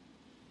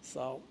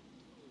 So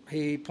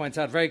he points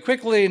out very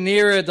quickly,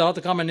 near the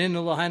hotakama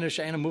ninu l'hainu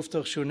she'ena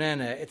muftach shunene.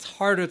 It's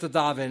harder to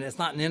daven. It's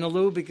not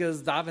ninalu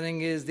because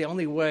davening is the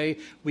only way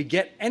we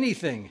get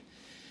anything.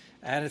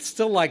 And it's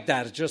still like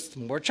that. It's just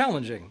more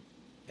challenging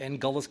in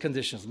gullus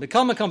conditions.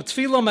 Mikam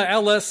tefillah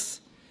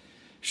ma'elis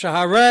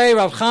shaharei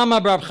Rav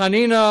Chama Rav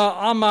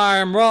Chanina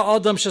Amar Imra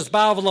Adam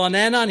Shesbav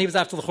L'anena, and he was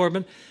after the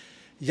Churban.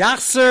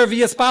 Yachser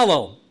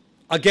v'yaspalo,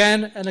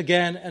 again and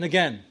again and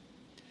again.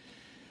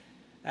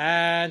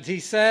 And he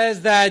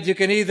says that you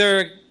can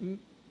either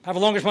have a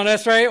longer Shemona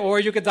Esrei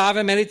or you could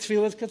daven many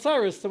tefillas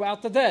ketzaros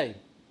throughout the day,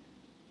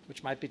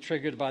 which might be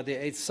triggered by the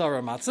 8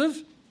 Sarah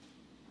Matzav.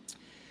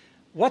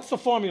 What's the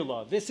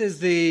formula? This is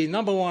the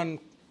number one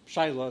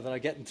shayla that I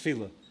get in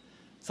tefillah.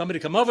 Somebody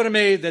come over to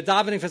me, they're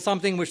davening for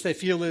something which they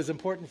feel is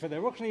important for their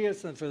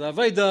ruchnias and for their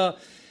avodah,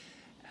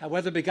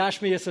 whether it be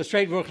gashmias or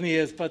straight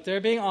ruchnias, but they're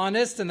being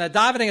honest and they're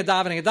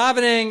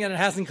davening and it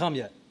hasn't come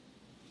yet.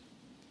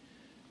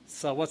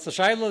 So what's the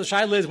shayla? The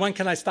shayla is, when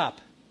can I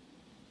stop?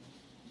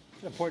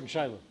 It's an important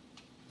shayla.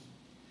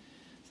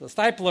 So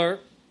Steipler,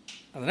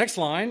 on the next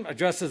line,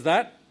 addresses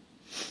that.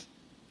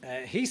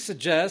 He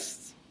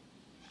suggests,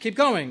 keep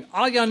going.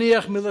 Al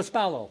yaniach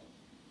milaspalo.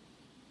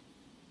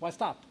 Why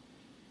stop?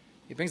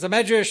 He brings a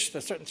medrash.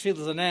 There's certain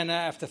tefillas, and then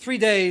after 3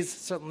 days,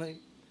 certainly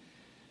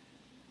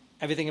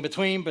everything in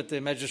between, but the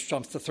medrash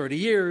jumps to 30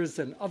 years,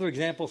 and other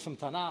examples from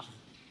Tanakh.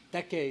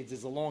 Decades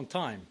is a long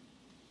time.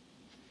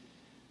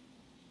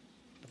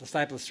 But the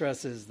Steipler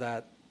stresses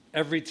that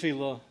every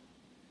tefillah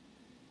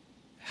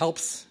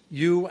helps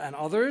you and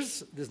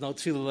others. There's no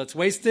tefillah that's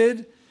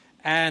wasted.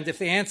 And if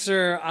the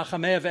answer,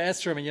 Achameh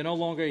ve'esrim, and you're no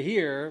longer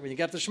here, when you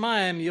get to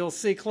Shemaim, you'll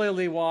see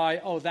clearly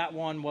why, that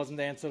one wasn't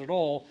answered at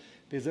all,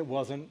 because it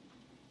wasn't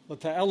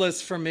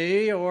l'ta'elis for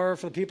me or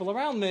for the people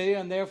around me,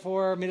 and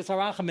therefore Midas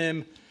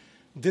HaRachamim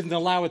didn't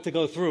allow it to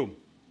go through.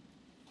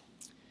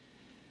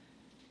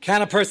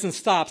 Can a person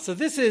stop? So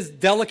this is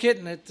delicate,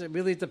 and it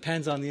really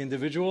depends on the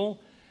individual.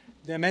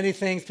 There are many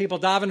things people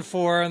daven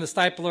for, and the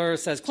Steipler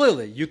says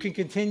clearly, you can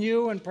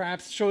continue and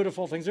perhaps show it if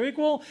all things are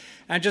equal,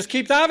 and just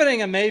keep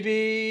davening, and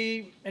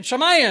maybe in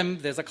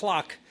Shemayim there's a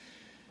clock.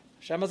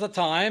 Hashem has a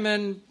time,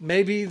 and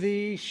maybe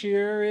the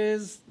shir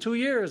is 2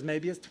 years,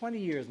 maybe it's 20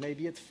 years,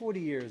 maybe it's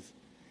 40 years.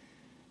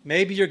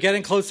 Maybe you're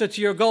getting closer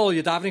to your goal.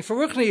 You're davening for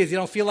ruchnias. You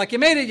don't feel like you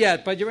made it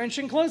yet, but you're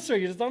inching closer.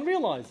 You just don't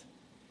realize.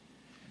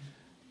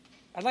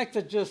 I'd like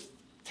to just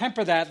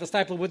temper that. The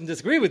Steipler wouldn't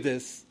disagree with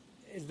this.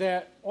 Is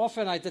that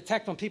often I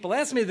detect when people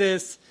ask me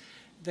this,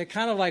 they're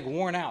kind of like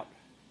worn out.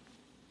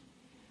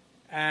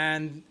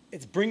 And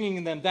it's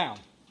bringing them down.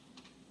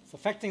 It's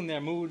affecting their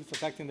mood. It's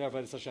affecting their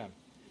avodas Hashem.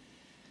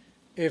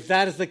 If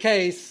that is the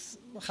case,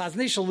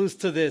 Chazon Ish alludes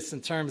to this in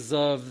terms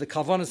of the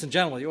kavanas in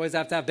general. You always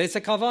have to have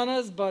basic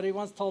kavanas, but he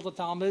once told the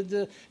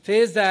Talmud,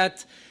 is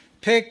that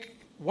pick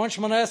one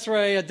Shemona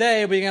Esrei a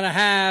day, we're going to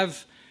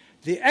have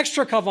the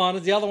extra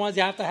kavanah. The other ones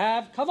you have to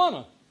have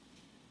kavanah.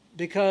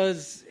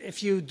 Because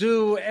if you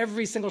do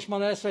every single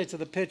Shemona Esrei to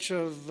the pitch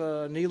of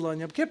Nila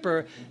and Yom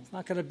Kippur, it's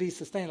not going to be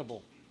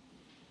sustainable.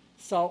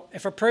 So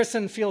if a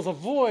person feels a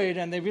void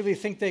and they really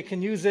think they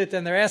can use it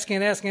and they're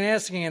asking,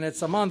 and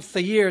it's a month,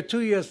 a year,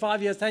 2 years,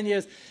 5 years, 10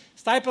 years,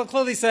 Steipel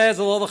clearly says,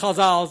 all the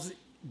Chazals,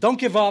 don't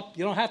give up.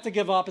 You don't have to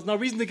give up. There's no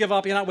reason to give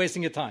up. You're not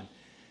wasting your time.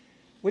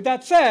 With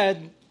that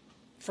said,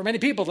 for many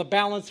people, the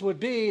balance would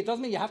be, it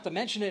doesn't mean you have to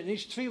mention it in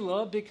each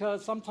tefillah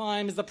because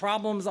sometimes the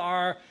problems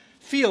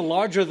feel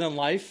larger than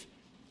life,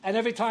 and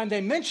every time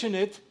they mention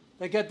it,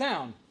 they get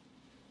down.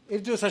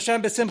 Ivdus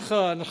Hashem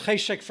b'simcha and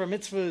cheshek for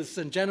mitzvahs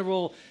in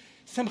general,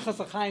 simchas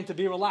l'chaim, to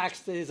be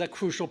relaxed, is a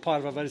crucial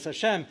part of Avodas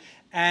Hashem.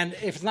 And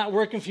if it's not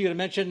working for you to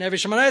mention it in every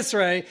Shemona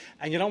Esrei,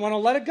 and you don't want to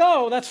let it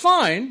go, that's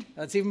fine.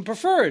 That's even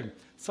preferred.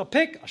 So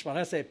pick a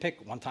Shemona Esrei,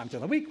 pick one time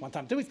during the week, one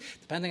time 2 weeks,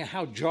 depending on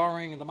how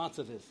jarring the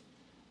matzav is.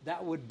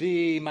 That would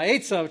be my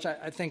eitzah, which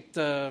I think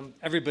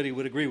everybody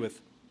would agree with.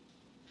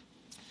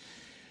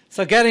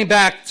 So getting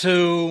back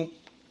to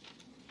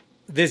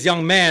this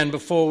young man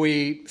before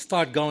we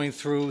start going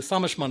through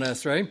Sama Shemona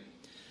Esrei.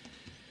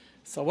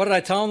 So what did I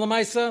tell him,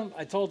 Lamaisa?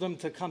 I told him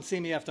to come see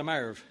me after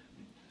Ma'ariv.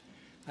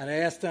 And I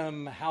asked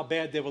him how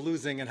bad they were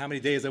losing and how many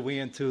days are we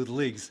into the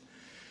leagues.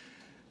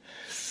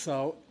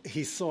 So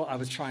he saw I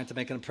was trying to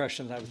make an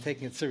impression that I was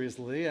taking it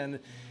seriously. And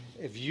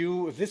if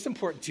this is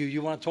important to you,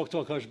 you want to talk to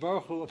HaKadosh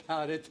Baruch Hu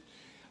about it,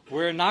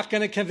 we're not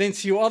going to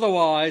convince you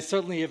otherwise,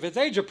 certainly if it's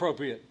age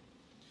appropriate.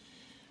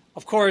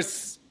 Of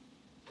course,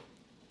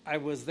 I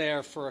was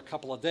there for a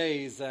couple of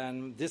days,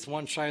 and this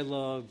one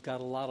Shiloh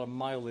got a lot of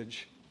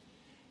mileage.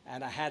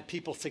 And I had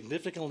people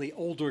significantly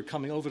older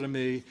coming over to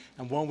me,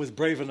 and one was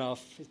brave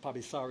enough. He's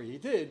probably sorry he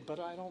did,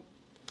 but I don't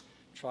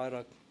try to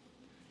at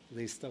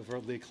least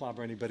overtly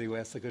clobber anybody who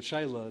asks a good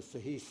Shiloh. So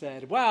he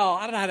said, well,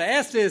 I don't know how to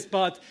ask this,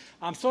 but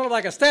I'm sort of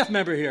like a staff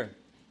member here.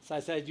 So I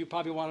said, you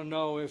probably want to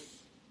know if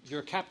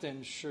you're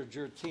captain should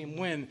your team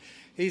win.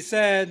 He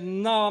said,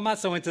 no, I'm not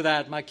so into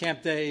that. My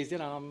camp days,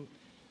 I'm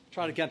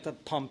trying to get them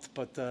pumped.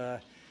 But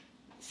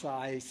so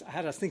I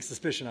had a sneak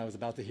suspicion I was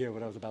about to hear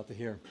what I was about to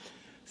hear.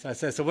 So I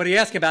said, so what are you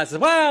asking about? He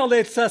said, well,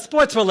 it's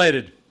sports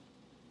related.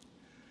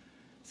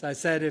 So I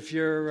said, if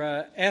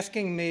you're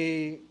asking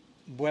me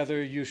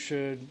whether you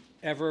should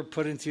ever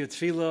put into your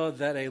tefillah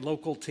that a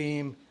local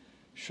team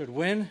should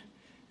win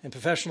in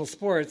professional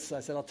sports,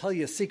 I said, I'll tell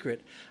you a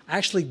secret. I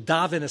actually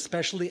daven,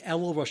 especially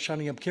Elul Rosh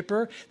Hashanah Yom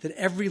Kippur, that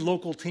every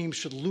local team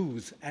should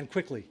lose, and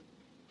quickly.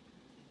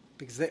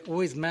 Because they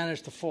always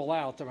manage to fall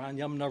out around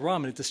Yom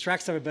Naram, and it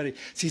distracts everybody.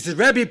 So he said,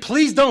 Rebbe,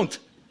 please don't.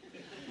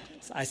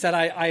 So I said,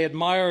 I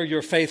admire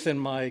your faith in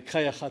my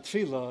Kayach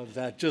HaTfilah,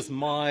 that just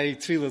my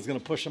tefillah is going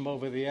to push him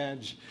over the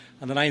edge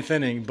on the 9th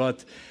inning.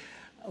 But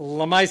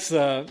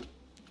Lamaisa,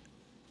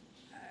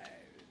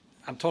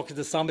 I'm talking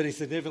to somebody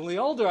significantly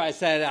older. I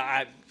said,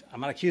 I'm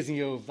not accusing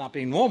you of not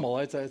being normal.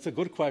 It's a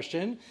good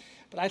question.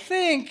 But I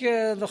think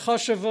the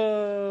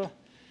choshev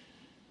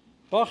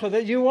bacha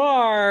that you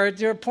are,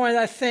 to your point,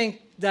 I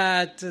think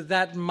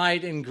that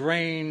might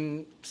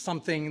ingrain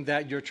something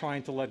that you're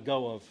trying to let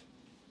go of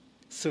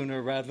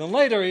sooner rather than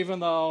later, even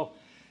though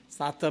it's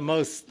not the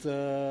most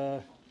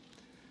treifa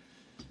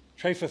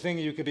thing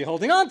you could be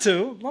holding on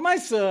to.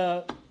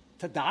 Lamaisa,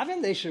 to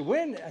daven, they should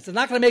win. I said,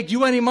 not going to make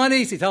you any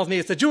money. So he tells me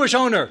it's a Jewish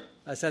owner.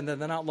 I said, they're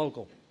not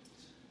local.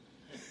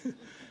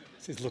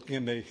 He's looking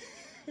at me.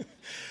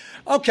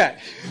 Okay.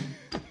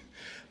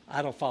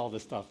 I don't follow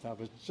this stuff. That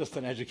was just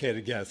an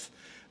educated guess.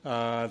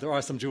 There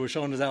are some Jewish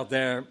owners out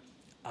there.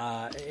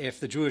 If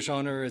the Jewish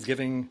owner is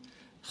giving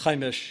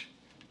chaimish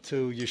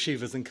to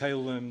yeshivas and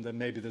keilim, then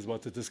maybe there's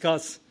what to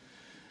discuss.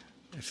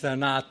 If they're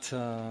not,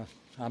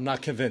 I'm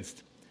not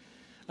convinced.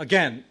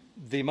 Again,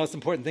 the most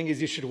important thing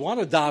is you should want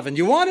to daven.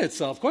 You want it,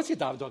 so of course you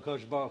daven to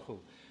HaKadosh Baruch Hu.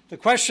 The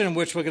question,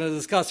 which we're going to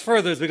discuss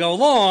further as we go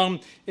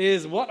along,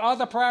 is what are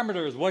the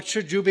parameters? What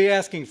should you be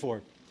asking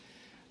for?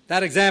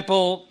 That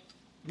example,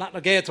 not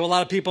negated to a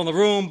lot of people in the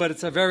room, but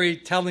it's a very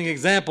telling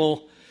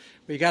example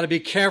where you got to be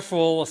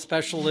careful,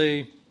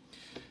 especially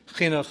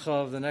chinuch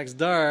of the next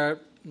dar,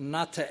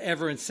 not to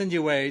ever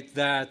insinuate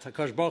that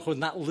HaKadosh Baruch Hu is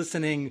not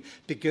listening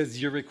because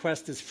your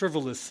request is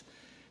frivolous.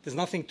 There's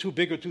nothing too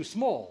big or too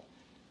small.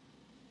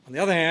 On the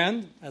other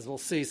hand, as we'll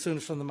see soon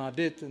from the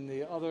Mabit and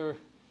the other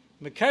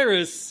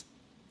Mekairis,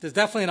 there's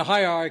definitely a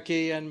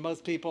hierarchy, and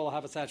most people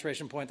have a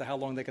saturation point to how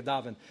long they could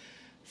daven.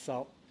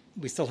 So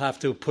we still have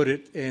to put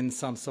it in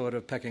some sort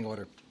of pecking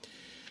order.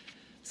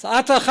 So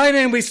Ata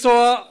Chaynin we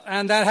saw,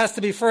 and that has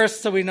to be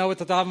first so we know what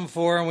to daven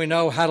for and we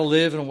know how to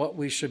live and what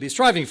we should be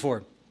striving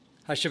for.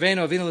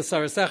 Hashivenu Avinu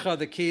L'Sarasecha,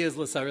 the key is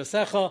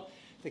L'Sarasecha.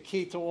 The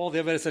key to all the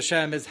Avodas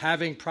Hashem is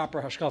having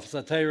proper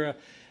Hashkafas HaTorah,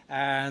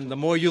 and the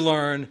more you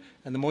learn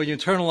and the more you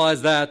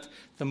internalize that,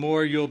 the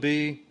more you'll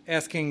be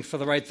asking for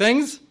the right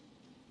things.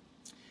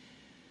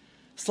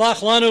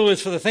 Slach Lanu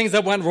is for the things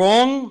that went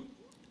wrong.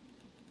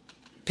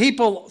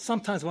 People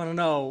sometimes want to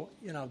know,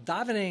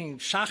 davening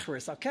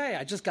Shacharis. Okay,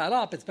 I just got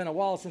up. It's been a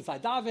while since I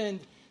davened.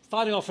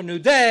 starting off a new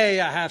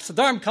day. I have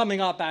Sadarm coming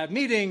up. I have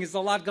meetings. A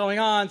lot going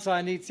on, so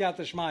I need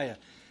Siyata Shmaya.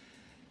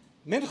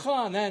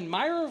 Mincha and then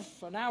Ma'ariv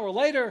an hour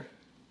later.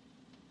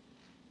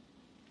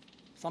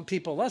 Some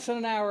people less than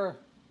an hour.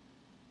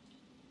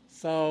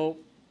 So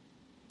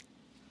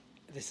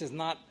this is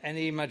not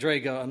any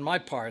madrega on my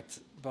part,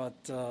 but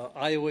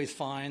I always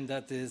find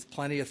that there's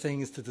plenty of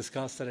things to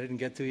discuss that I didn't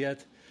get to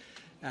yet.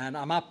 And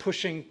I'm not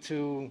pushing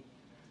to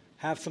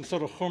have some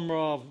sort of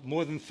chumrah of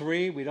more than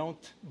 3. We don't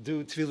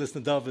do tefillos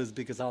nedavas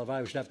because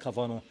we should have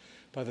kavanah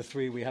by the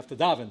 3 we have to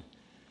daven.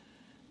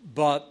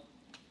 But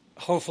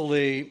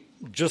hopefully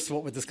just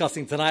what we're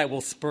discussing tonight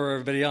will spur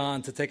everybody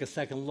on to take a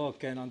second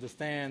look and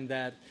understand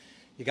that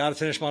you got to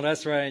finish Mount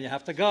Esrei and you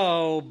have to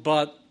go,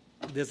 but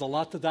there's a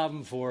lot to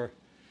daven for,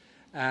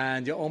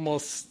 and you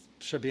almost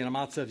should be in a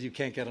matzav you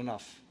can't get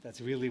enough.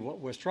 That's really what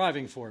we're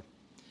striving for.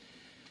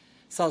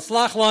 So,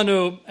 slach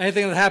lanu,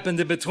 anything that happened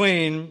in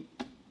between,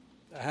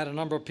 I had a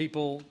number of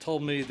people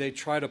told me they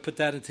try to put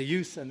that into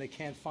use and they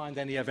can't find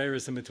any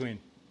averis in between.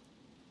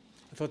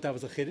 I thought that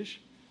was a chiddush.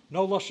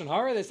 No lashon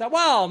hara. They said,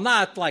 well,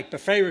 not like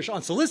beferish,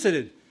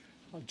 unsolicited,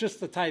 just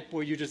the type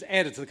where you just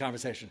add it to the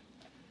conversation.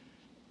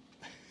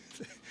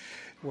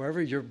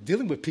 Wherever you're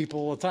dealing with people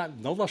all the time,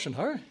 no lashon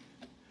hara.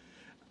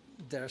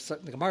 There are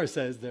certain, the Gemara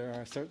says there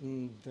are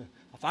certain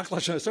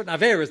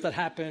averas that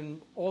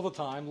happen all the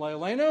time,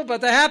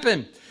 but they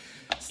happen.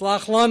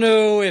 Slach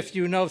lanu, if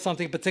you know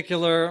something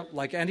particular,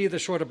 like any of the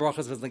shorter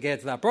brachas, as negate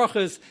to that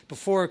brachas,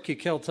 before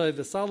kikel tov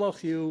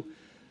v'saloch,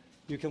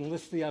 you can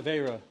list the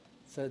avera.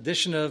 It's an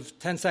addition of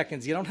 10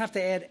 seconds. You don't have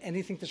to add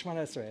anything to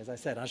Shemana Esrei. As I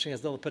said, Anshe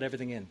Yazdil put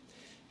everything in.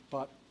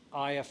 But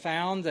I have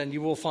found, and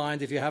you will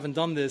find if you haven't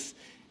done this,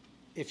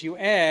 if you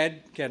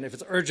add, again, if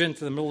it's urgent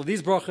in the middle of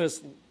these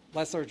brachas,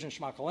 less urgent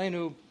Shema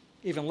Kolenu,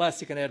 even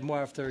less, you can add more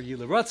after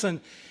Yila Ratzon.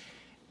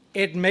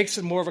 It makes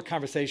it more of a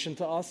conversation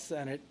to us,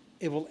 and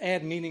it will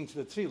add meaning to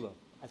the tefillah.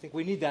 I think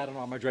we need that in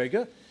our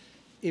madrega,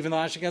 even though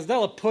Anshe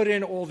Yazdil put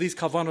in all these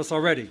kavanos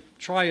already.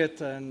 Try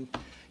it, and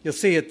you'll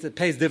see it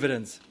pays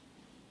dividends.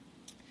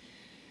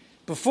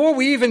 Before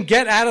we even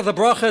get out of the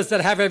brachas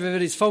that have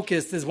everybody's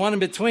focus, there's one in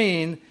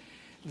between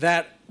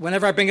that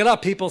whenever I bring it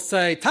up, people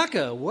say,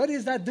 Taka, what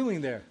is that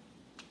doing there?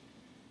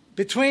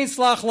 Between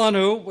Slach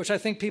Lanu, which I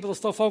think people are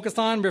still focused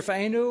on,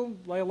 Rifa'enu,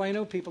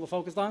 Layalenu, people are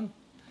focused on.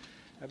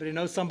 Everybody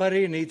knows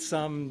somebody who needs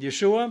some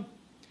Yeshua.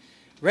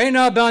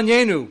 Reina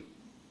Banyenu.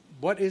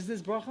 What is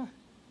this bracha?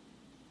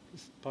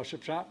 This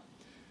Pashup Shop.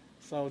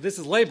 So this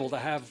is labeled.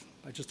 I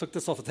just took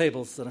this off the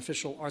table. It's an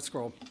official art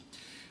scroll.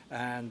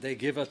 And they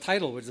give a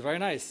title, which is very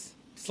nice.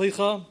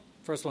 Slicha,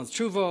 first one's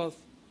Tshuva,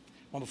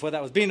 one before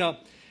that was Bina.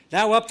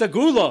 Now up to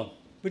Gula,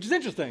 which is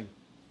interesting.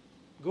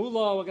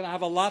 Gula, we're going to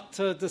have a lot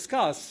to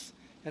discuss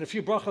in a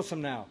few brachas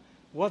from now.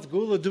 What's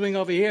Gula doing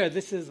over here?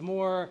 This is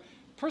more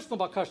personal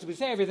bakash. We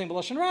say everything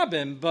b'lashon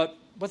rabim, but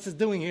what's it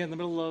doing here in the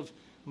middle of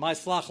my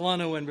Slach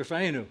Lanu and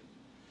Rifa'enu?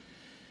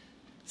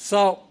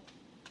 So,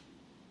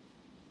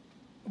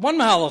 one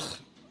mahalach,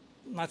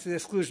 not to the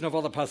exclusion of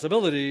other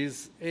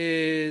possibilities,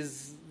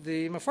 is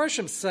the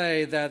Mefarshim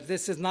say that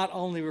this is not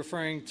only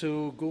referring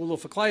to Gula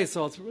for Klai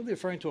Yisrael, it's really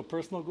referring to a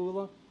personal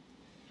Gula.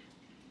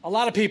 A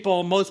lot of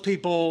people, most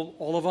people,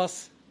 all of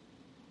us,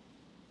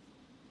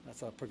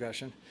 that's a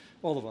progression,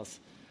 all of us,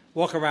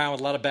 walk around with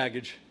a lot of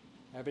baggage.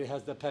 Everybody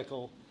has their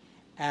pekel.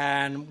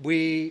 And if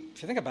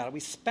you think about it,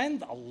 we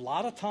spend a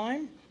lot of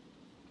time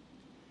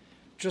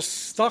just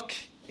stuck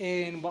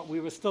in what we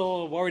were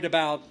still worried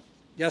about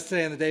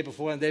yesterday and the day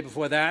before and the day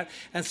before that.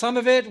 And some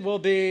of it will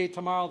be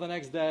tomorrow, the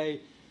next day,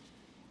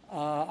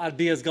 I'd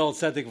be as gold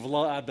tzedek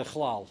v'lo ad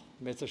bechlal,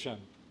 Mitzvah Hashem.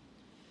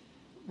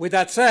 With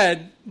that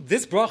said,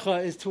 this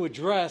bracha is to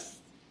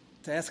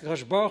ask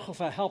Hakadosh Baruch Hu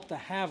for help to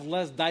have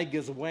less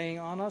daigas weighing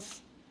on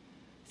us,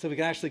 so we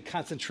can actually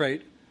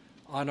concentrate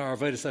on our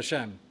avodas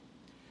Hashem.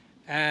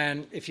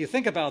 And if you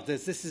think about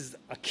this, this is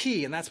a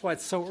key, and that's why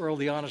it's so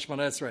early on in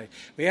Shemona Esrei.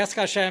 We ask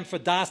Hashem for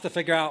das to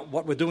figure out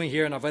what we're doing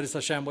here in avodas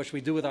Hashem, what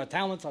we do with our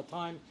talents, our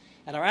time,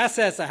 and our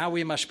assets, and how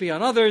we mashpi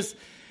on others.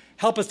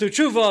 Help us do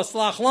tshuva,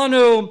 slach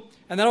lanu,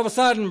 and then all of a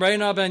sudden,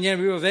 reina ben yen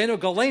rivavenu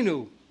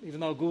golenu, even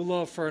though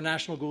gula for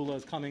national gula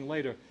is coming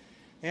later.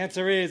 The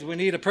answer is we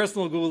need a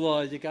personal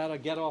gula. You got to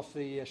get off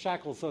the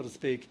shackles, so to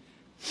speak,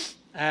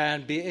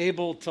 and be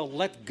able to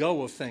let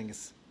go of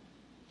things.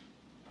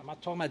 I'm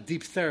not talking about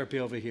deep therapy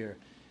over here.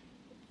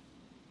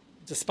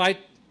 Despite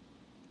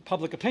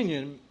public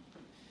opinion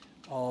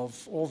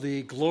of all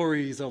the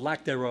glories or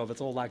lack thereof, it's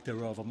all lack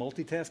thereof, of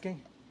multitasking.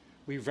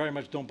 We very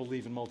much don't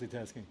believe in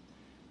multitasking.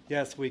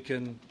 Yes, we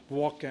can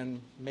walk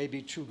and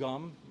maybe chew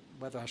gum,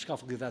 whether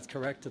hashkafically that's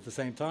correct at the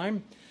same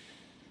time.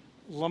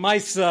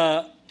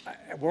 Lamaisa,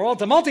 we're all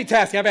to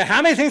multitasking. I mean,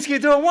 how many things can you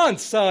do at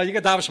once? You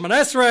can daven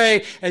Shemona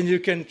Esrei, and you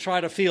can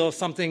try to feel if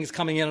something's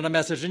coming in on a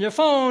message in your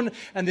phone,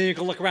 and then you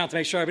can look around to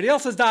make sure everybody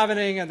else is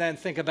davening, and then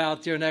think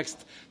about your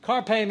next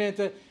car payment.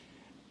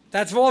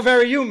 That's all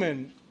very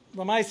human.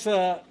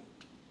 Lamaisa,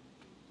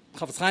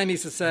 Chafetz Chaim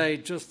used to say,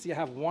 just you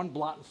have one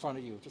blot in front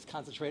of you. Just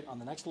concentrate on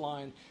the next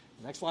line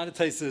of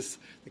Tesis,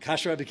 the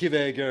Kasher Rebbe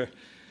Kiva Eger,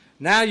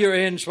 Now you're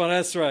in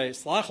Shemona Esrei.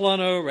 Slach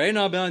lanu,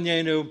 reina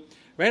b'anyenu.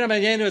 Reina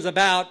b'anyenu is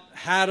about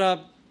how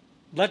to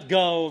let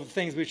go of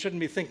things we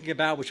shouldn't be thinking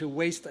about, which we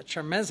waste a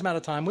tremendous amount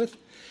of time with.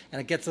 And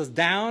it gets us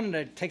down, and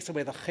it takes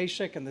away the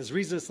cheshek and the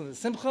zrizus and the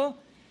simcha.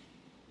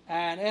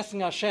 And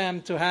asking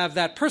Hashem to have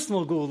that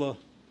personal gula.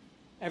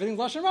 Everything's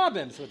Lashon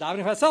Rabim. So we're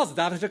davening for ourselves, we're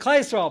davening for Klal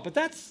Yisrael. But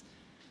that's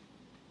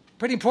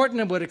pretty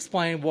important and would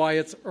explain why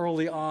it's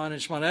early on in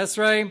Shemona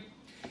Esrei.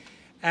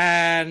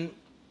 And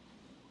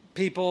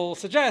people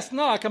suggest,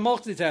 no, I can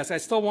multitask. I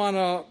still want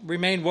to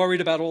remain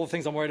worried about all the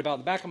things I'm worried about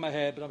in the back of my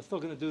head, but I'm still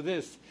going to do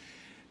this.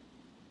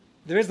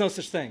 There is no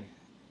such thing.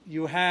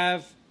 You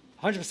have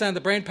 100% of the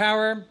brain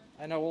power.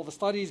 I know all the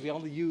studies, we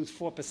only use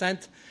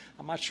 4%.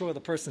 I'm not sure the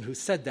person who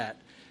said that.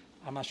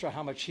 I'm not sure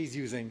how much he's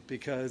using,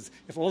 because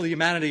if all of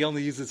humanity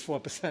only uses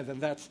 4%, then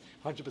that's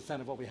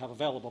 100% of what we have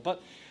available.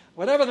 But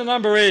whatever the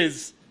number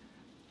is,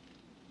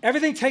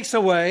 everything takes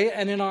away,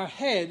 and in our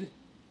head,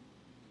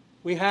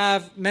 we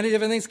have many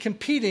different things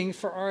competing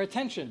for our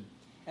attention.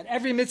 And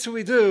every mitzvah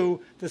we do,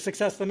 the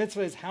success of the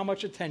mitzvah is how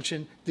much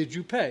attention did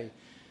you pay.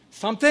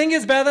 Something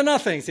is better than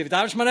nothing. So if you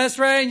daven Shemona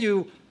Esrei and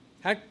you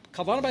had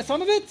kavanah by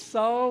some of it,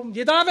 so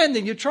you davened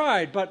and you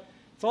tried. But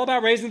it's all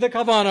about raising the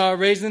kavanah,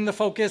 raising the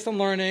focus and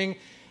learning.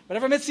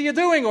 Whatever mitzvah you're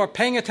doing, or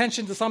paying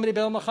attention to somebody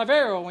b'el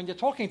mechaver, or when you're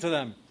talking to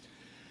them.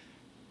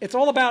 It's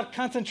all about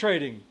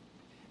concentrating.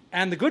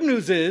 And the good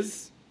news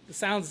is, it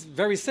sounds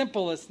very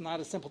simple, it's not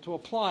as simple to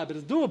apply, but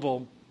it's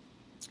doable.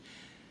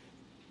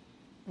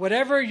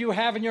 Whatever you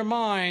have in your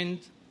mind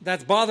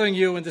that's bothering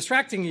you and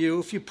distracting you,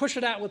 if you push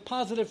it out with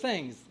positive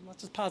things, not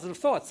just positive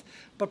thoughts,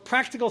 but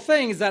practical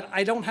things that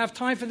I don't have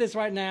time for this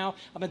right now,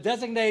 I'm going to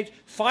designate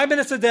 5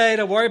 minutes a day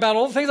to worry about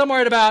all the things I'm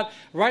worried about.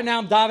 Right now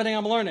I'm davening,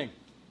 I'm learning.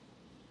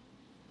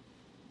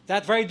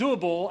 That's very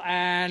doable,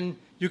 and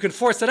you can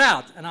force it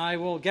out. And I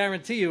will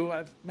guarantee you,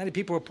 many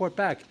people report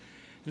back,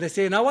 and they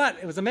say, you know what,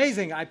 it was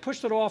amazing. I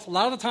pushed it off. A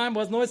lot of the time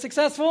wasn't always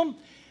successful.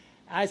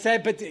 I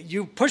said, but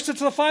you pushed it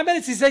to the 5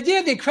 minutes. He said,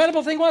 yeah, the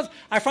incredible thing was,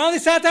 I finally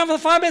sat down for the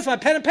 5 minutes, my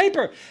pen and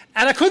paper,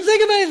 and I couldn't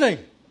think of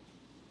anything.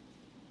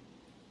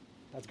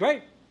 That's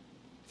great.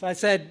 So I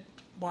said,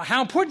 well,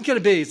 how important can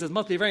it be? He says, it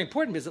must be very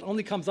important because it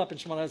only comes up in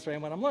Shemona Esrei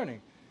when I'm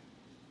learning.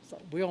 So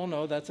we all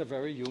know that's a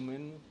very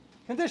human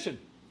condition.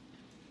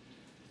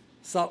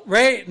 So,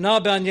 Rei Na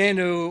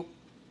B'Anyenu,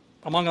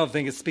 among other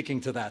things, is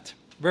speaking to that.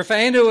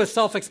 Rifa'enu is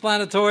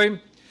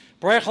self-explanatory.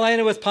 Barech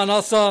Leinu is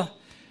Panasa,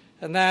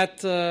 and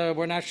that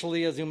we're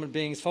naturally, as human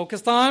beings,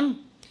 focused on.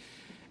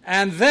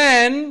 And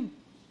then,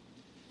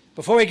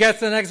 before we get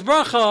to the next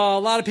bracha, a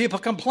lot of people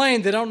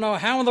complain they don't know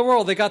how in the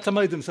world they got to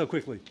Maidim so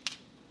quickly.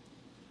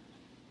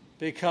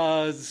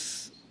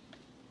 Because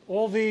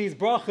all these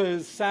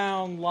brachas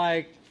sound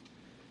like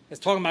it's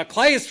talking about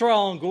Klal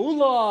Yisrael and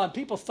Geula, and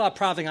people start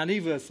prating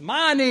Anivus,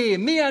 Mani,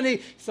 Miani.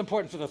 It's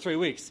important for the 3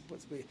 weeks.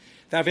 The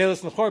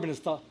Avelis and the Korban is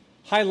to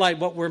highlight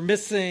what we're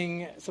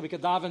missing so we can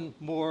daven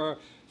more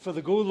for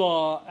the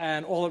Geula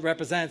and all it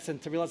represents,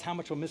 and to realize how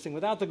much we're missing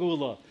without the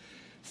Geula.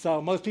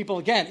 So most people,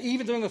 again,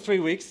 even during the 3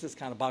 weeks, this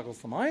kind of boggles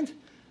the mind.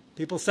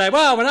 People say,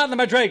 well, we're not in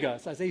the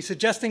Madrega. So I say, you're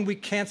suggesting we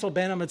cancel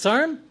Ben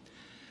HaMitzrayim?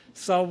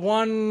 So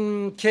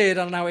one kid,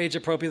 I don't know how age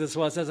appropriate this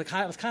was, says,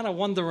 I was kind of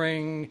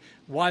wondering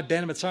why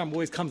Ben HaMitzrayim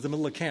always comes in the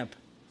middle of camp.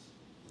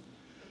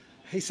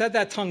 He said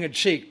that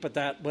tongue-in-cheek, but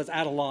that was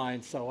out of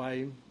line, so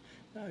I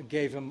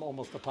gave him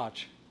almost a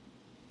potch.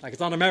 Like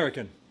it's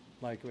un-American.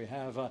 Like we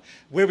have,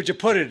 where would you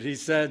put it? He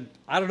said,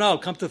 I don't know,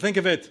 come to think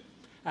of it.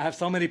 I have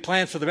so many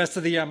plans for the rest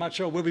of the year, I'm not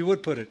sure where we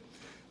would put it.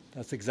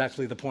 That's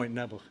exactly the point,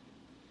 Nebuch.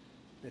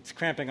 It's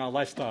cramping our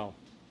lifestyle.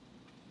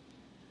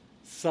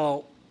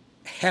 So,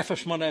 half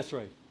of Shemona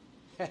Esrei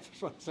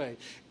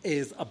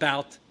is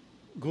about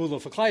Gula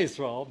for Klal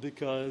Yisrael,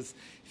 because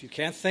if you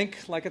can't think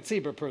like a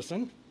tzibur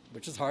person,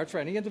 which is hard for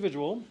any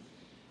individual,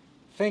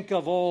 think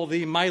of all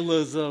the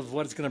milas of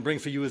what it's going to bring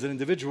for you as an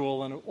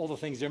individual and all the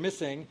things you're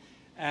missing.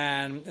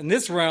 And in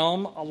this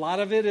realm, a lot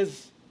of it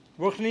is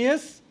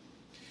ruchnius.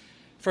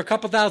 For a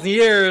couple thousand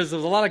years, there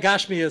was a lot of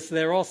gashmius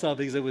there also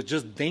because it was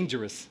just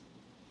dangerous.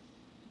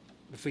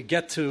 If we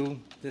get to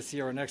this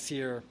year or next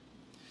year,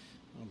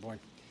 oh boy,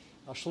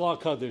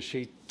 Ashla Kaddish,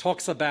 he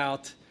talks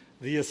about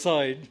the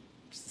aside,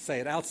 just to say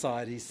it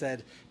outside, he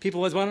said, people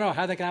always want to know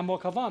how they can have more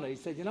kavanah. He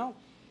said,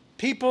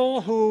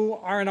 people who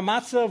are in a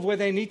matzav where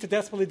they need to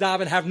desperately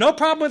daven have no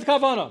problem with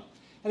kavanah.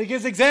 And he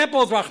gives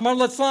examples, Rahman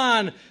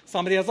Litzlan,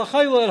 somebody has a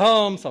chayla at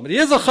home, somebody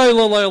is a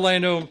chayla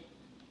le'aleinu.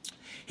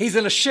 He's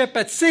in a ship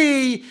at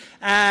sea,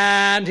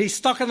 and he's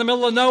stuck in the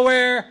middle of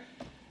nowhere,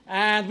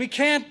 and we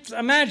can't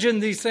imagine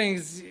these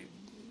things.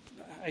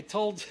 I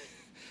told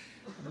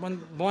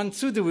one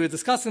Suda, we were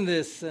discussing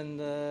this, and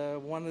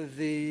one of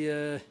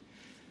the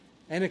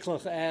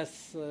Eniklach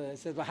asked, I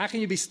said, well, how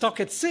can you be stuck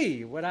at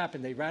sea? What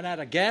happened? They ran out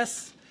of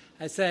gas?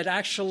 I said,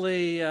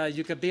 actually,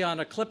 you could be on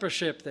a clipper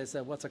ship. They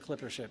said, what's a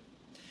clipper ship?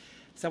 I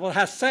said, well, it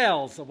has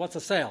sails. So what's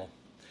a sail?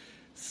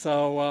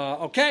 So,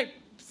 okay.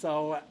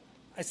 So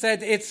I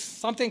said, it's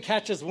something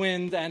catches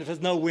wind, and if there's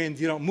no wind,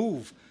 you don't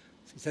move.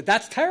 So he said,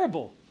 that's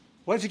terrible.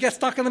 What if you get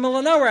stuck in the middle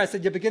of nowhere? I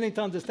said, you're beginning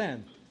to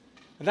understand.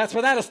 And that's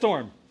without a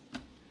storm.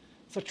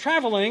 So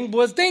traveling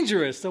was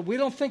dangerous. So we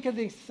don't think of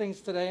these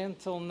things today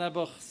until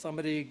Nebuch,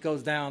 somebody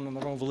goes down on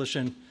their own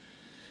volition,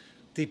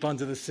 deep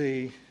under the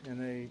sea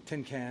in a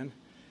tin can,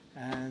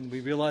 and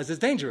we realize it's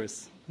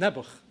dangerous.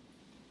 Nebuch.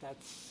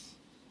 That's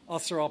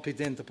Asr al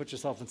Pidin, to put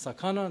yourself in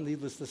sakana,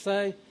 needless to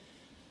say.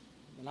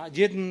 We're not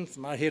Yidden,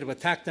 I'm not here to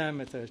attack them,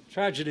 it's a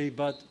tragedy,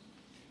 but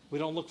we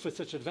don't look for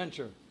such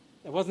adventure.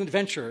 It wasn't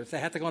adventure. If they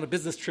had to go on a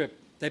business trip,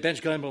 they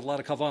bench going with a lot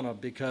of kavanah,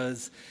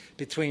 because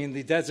between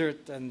the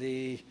desert and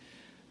the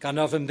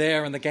Ganovim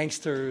there and the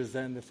gangsters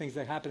and the things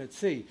that happen at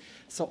sea.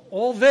 So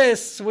all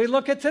this we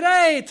look at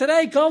today.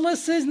 Today,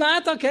 Golus is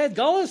not okay.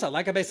 Golus, I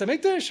like a Beis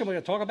HaMikdash, and we're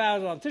going to talk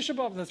about it on Tisha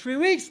B'Av in the 3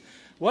 weeks.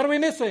 What are we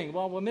missing?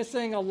 Well, we're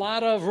missing a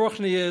lot of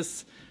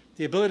ruchnius,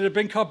 the ability to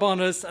bring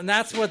karbonos, and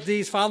that's what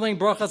these following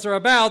brachas are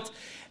about.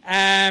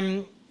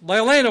 And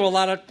Leilenu, a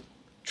lot of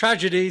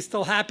tragedies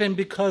still happen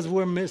because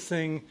we're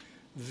missing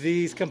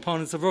these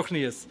components of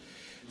ruchnius.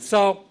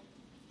 So,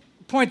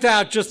 point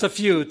out just a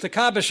few.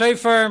 Takah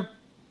b'Shefer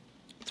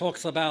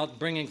talks about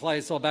bringing Klal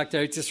Yisrael back to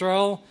Eretz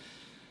Yisrael.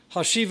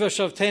 Hashiva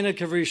Shavtena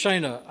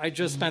Kavrishena. I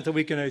just spent a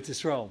week in Eretz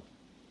Yisrael.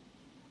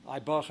 I,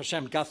 Baruch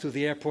Hashem, got through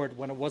the airport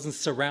when it wasn't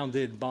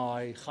surrounded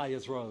by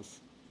Chayas Rose.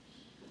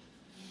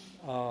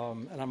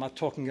 And I'm not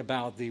talking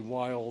about the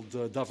wild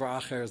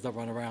Davar Achers that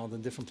run around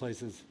in different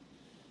places.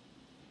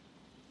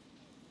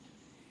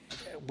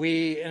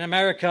 We, in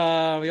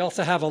America, we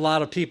also have a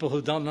lot of people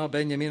who don't know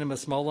Ben Yamin and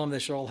Esmolim. They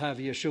should all have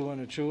Yeshua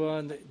and Yeshua.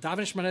 And Daven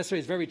Shemon Esrei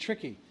is very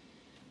tricky.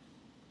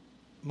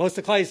 Most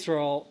of Klal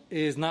Yisrael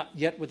is not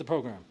yet with the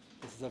program.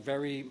 This is a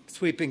very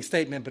sweeping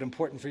statement, but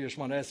important for your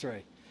Shemon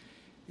Esrei.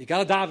 You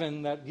got to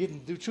daven that you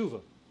didn't do tshuva.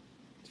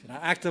 If you're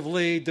not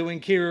actively doing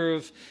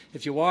kiruv,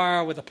 if you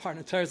are with a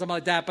partner, something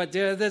like that, but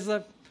there's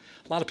a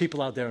lot of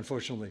people out there,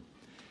 unfortunately.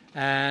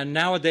 And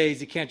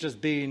nowadays, you can't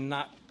just be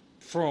not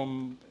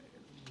from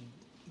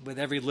with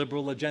every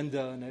liberal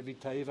agenda and every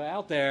taiva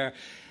out there.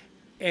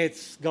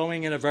 It's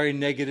going in a very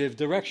negative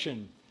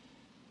direction.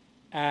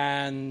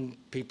 And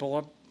people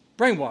are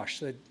brainwashed.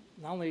 They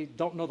not only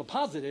don't know the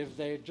positive,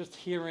 they're just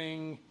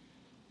hearing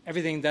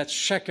everything that's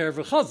sheker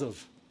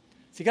v'chazov.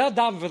 So you got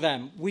to daven for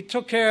them. We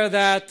took care of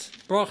that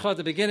bracha at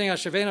the beginning.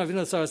 Hashavenu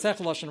avinu sarasecha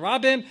lashon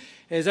rabim.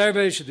 Is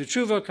everybody should do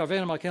tshuva.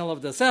 Karvenu malkeinu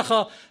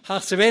l'vdasecha.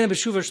 Hachsirenu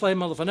b'shuva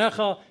shleima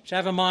l'fanecha. Should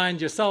have in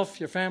mind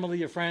yourself, your family,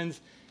 your friends,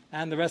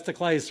 and the rest of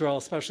Klal Yisrael,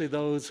 especially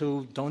those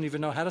who don't even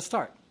know how to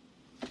start.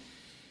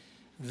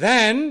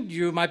 Then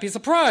you might be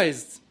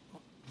surprised.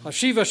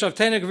 Hashiva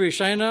shavtena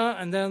g'rishayna,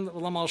 and then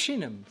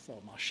l'malshinim. So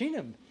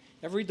malshinim.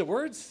 Ever read the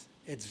words?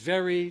 It's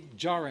very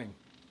jarring.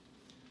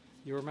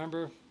 You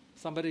remember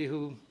somebody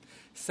who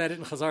said it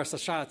in Chazar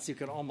Sashatz, you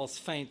could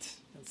almost faint.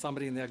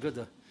 Somebody in the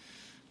Aguda,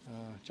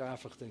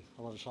 Jarafachti,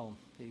 Allah Shalom.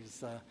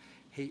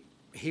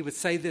 He would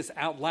say this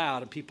out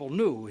loud, and people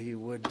knew. He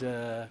would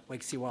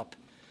wakes you up.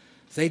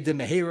 Zayd de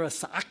Mehira,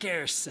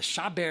 Sa'aker,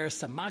 Sa'shaber,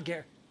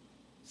 Sa'mager.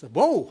 So,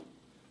 whoa,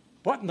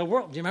 what in the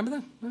world? Do you remember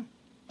that?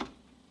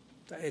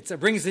 Huh? It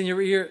rings in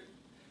your ear.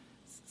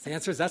 The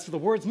answer is that's what the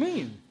words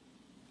mean.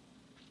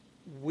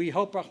 We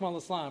hope, Rahman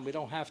al-Islam, we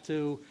don't have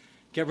to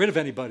get rid of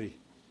anybody.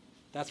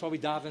 That's why we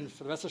daven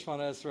for the rest of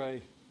Shemona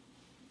Esrei.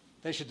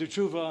 They should do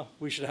tshuva.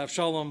 We should have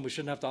shalom. We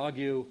shouldn't have to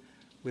argue.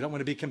 We don't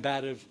want to be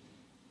combative.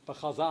 But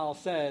Chazal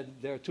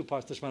said there are two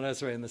parts to Shemona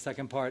Esrei, and the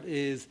second part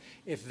is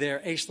if they're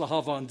eish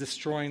lahava on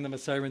destroying the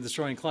Messiah and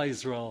destroying Klal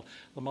Yisrael,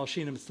 the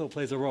Malshinim still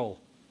plays a role.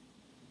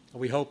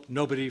 And we hope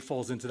nobody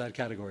falls into that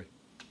category.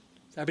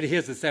 So everybody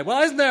hears it say,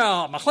 well, isn't there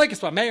a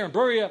machlekes by Meir and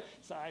Beria?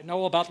 So I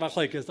know about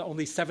machlekes. There are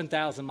only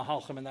 7,000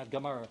 mahalchim in that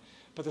Gemara.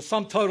 But the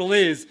sum total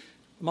is,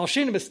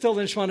 Malshinim is still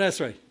in Shemona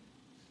Esrei.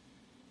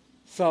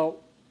 So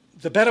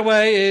the better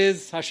way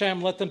is,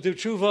 Hashem, let them do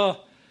tshuva.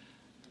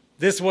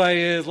 This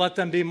way is, let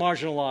them be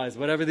marginalized,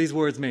 whatever these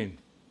words mean.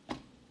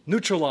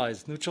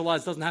 Neutralized.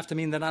 Neutralized doesn't have to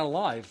mean they're not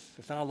alive.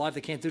 If they're not alive,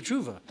 they can't do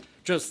tshuva.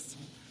 Just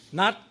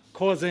not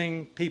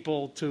causing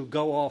people to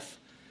go off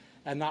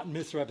and not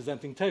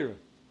misrepresenting Torah.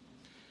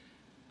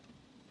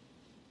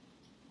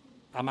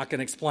 I'm not going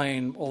to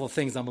explain all the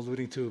things I'm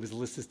alluding to because the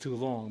list is too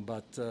long,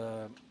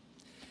 but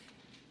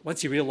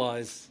once you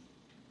realize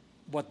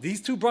what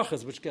these two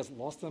brachas, which gets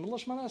lost in the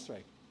Shemona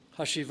Esrei,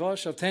 Hashiva,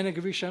 Shavtena,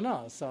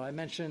 Gerishana. So I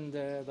mentioned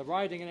the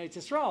rioting in Eretz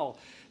Yisrael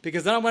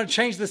because then I want to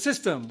change the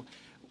system.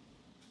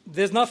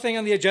 There's nothing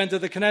on the agenda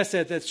of the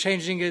Knesset that's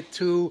changing it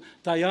to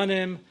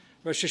Dayanim,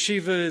 Rosh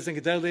Hashivas, and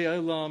Gedolei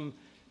Olam,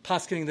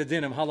 paskening the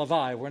dinim,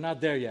 halavai. We're not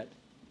there yet.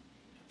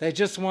 They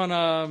just want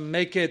to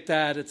make it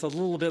that it's a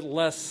little bit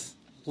less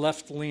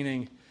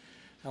left-leaning,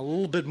 a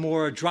little bit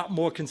more, drop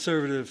more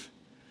conservative,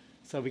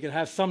 so we can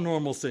have some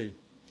normalcy.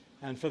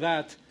 And for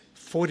that,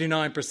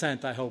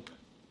 49%, I hope,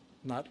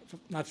 not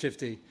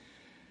 50,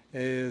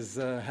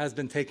 has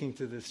been taking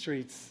to the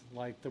streets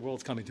like the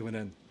world's coming to an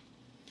end.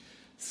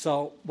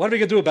 So what are we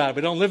going to do about it?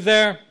 We don't live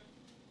there.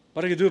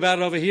 What are we going to do about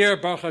it over here?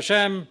 Baruch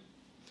Hashem,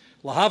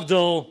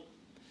 Lahavdil,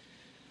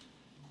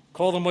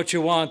 call them what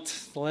you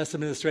want. The last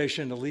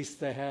administration, at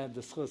least they had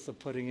the schus of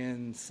putting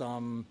in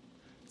some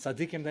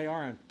tzaddikim. They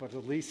aren't, but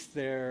at least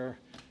they're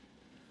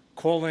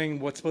calling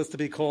what's supposed to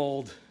be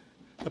called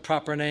the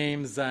proper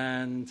names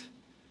and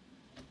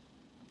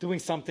doing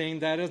something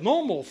that is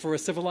normal for a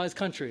civilized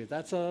country.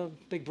 That's a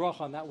big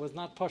bracha, and that was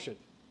not pashut.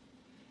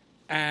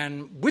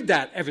 And with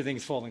that,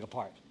 everything's falling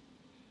apart.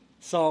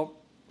 So,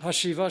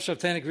 Hashiva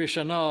Shavtenik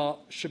Rishana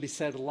should be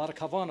said with a lot of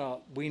kavana.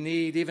 We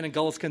need, even in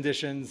Gullus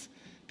conditions,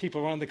 people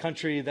around the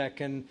country that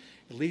can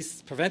at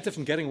least prevent it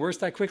from getting worse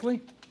that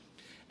quickly.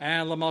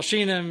 And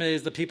Lamalshinim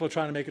is the people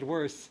trying to make it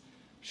worse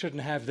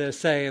shouldn't have their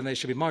say, and they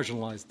should be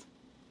marginalized.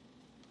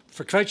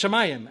 For Kreit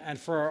Shamayim and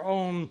for our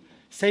own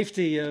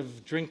safety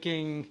of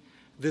drinking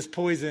this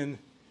poison,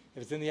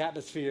 if it's in the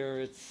atmosphere,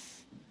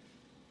 it's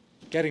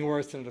getting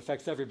worse and it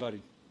affects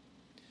everybody.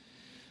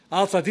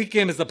 Al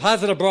Tzadikim is the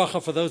positive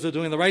bracha for those who are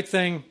doing the right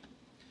thing.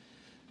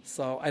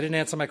 So I didn't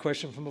answer my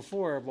question from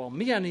before. Well,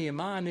 Miyani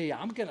Imani,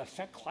 I'm going to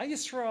affect Klal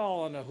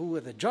Yisrael and who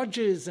are the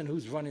judges and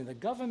who's running the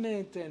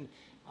government and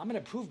I'm going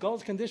to approve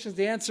God's conditions.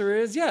 The answer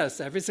is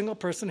yes. Every single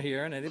person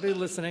here and anybody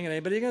listening and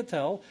anybody going to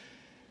tell,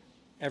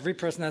 every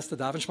person has to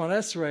daven Shemona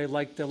Esrei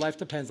like their life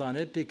depends on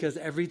it, because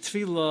every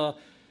tefillah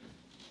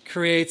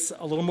creates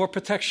a little more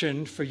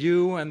protection for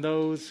you and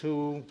those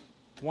who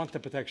want the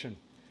protection,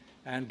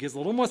 and gives a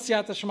little more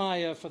siyata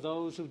shmaya for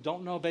those who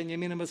don't know ben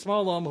yamin and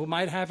Mismalam, who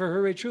might have a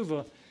hurei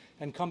tshuva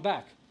and come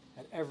back.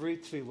 And every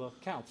tefillah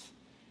counts.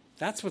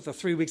 That's what the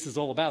 3 weeks is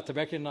all about, to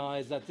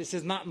recognize that this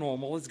is not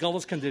normal, it's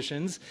Gullus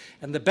conditions,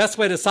 and the best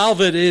way to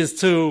solve it is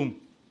to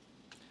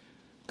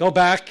go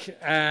back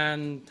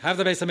and have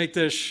the Beis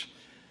HaMikdash,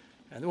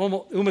 and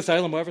Umas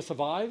Eilam, whoever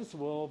survives,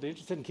 will be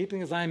interested in keeping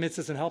his Zayim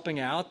mitzvahs and helping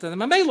out, and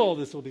the Mamela, all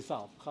this will be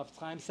solved. Chafetz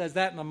Chaim says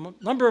that in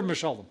a number of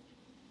Mashalim.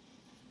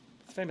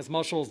 The famous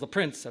mashal is the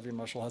prince. Every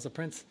mashal has a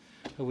prince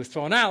who was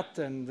thrown out,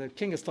 and the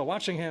king is still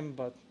watching him,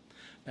 but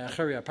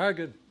Me'achari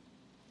Apargid.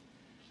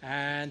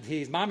 And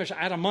he's mamish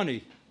out of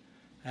money,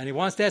 and he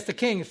wants to ask the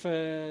king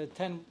for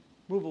 10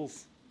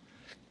 rubles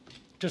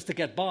just to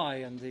get by,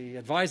 and the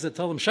advisor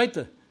told him,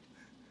 Shaita,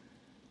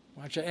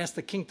 why don't you ask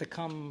the king to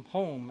come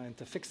home and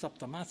to fix up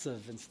the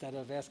matzav instead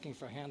of asking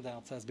for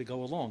handouts as we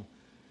go along?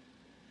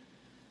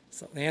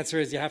 So the answer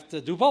is you have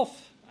to do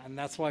both, and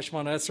that's why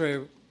Shemona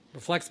Esrei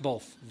reflects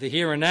both, the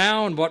here and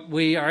now and what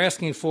we are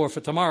asking for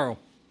tomorrow.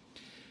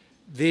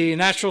 The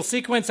natural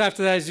sequence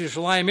after that is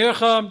Yerushalayim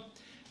Ircha,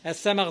 as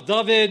Semach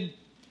David.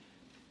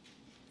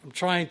 I'm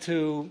trying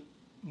to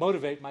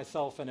motivate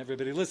myself and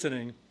everybody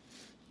listening,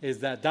 is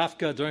that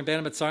Dafka during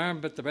Bein HaMetzarim,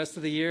 but the rest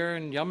of the year,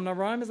 and Yom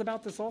Naraim is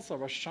about this also.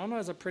 Rosh Hashanah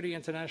is a pretty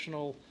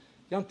international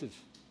yontiv,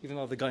 even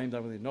though the Goyim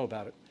don't really know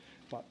about it.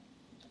 But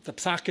the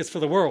psak is for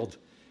the world.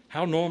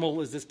 How normal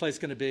is this place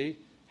going to be?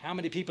 How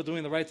many people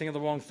doing the right thing and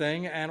the wrong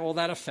thing? And all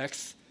that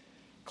affects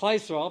Klal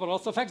Yisrael, but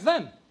also affects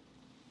them.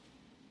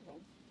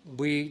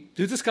 We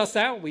do discuss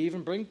that. We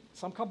even bring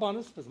some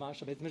kabbanis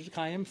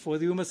for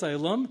the Umas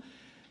Eilam.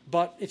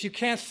 But if you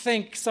can't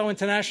think so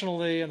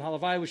internationally, and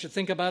halavai, we should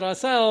think about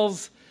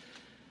ourselves,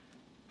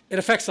 it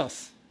affects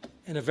us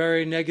in a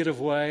very negative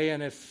way,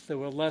 and if there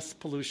were less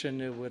pollution,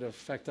 it would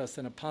affect us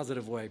in a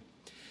positive way.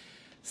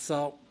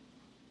 So,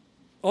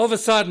 all of a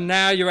sudden,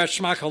 now you're at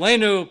Shema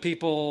Kolenu,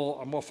 people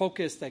are more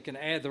focused, they can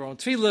add their own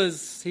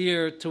tefillahs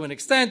here to an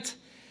extent,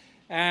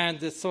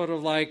 and it's sort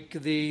of like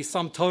the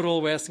sum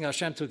total, we're asking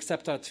Hashem to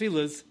accept our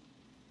tefillahs.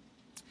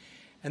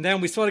 And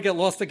then we sort of get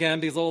lost again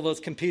because all those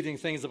competing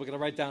things that we're going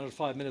to write down in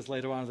 5 minutes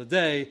later on in the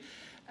day.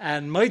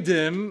 And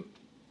Maidim,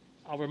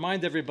 I'll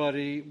remind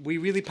everybody, we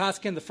really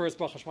paskin the first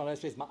bracha Shemona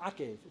Esrei is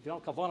ma'akev. If you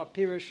don't kavana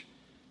pirish,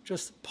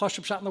 just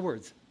pashut shot in the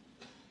words.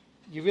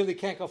 You really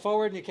can't go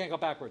forward and you can't go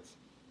backwards.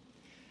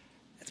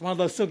 It's one of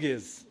those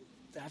sugyas.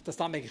 You have to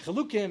stop making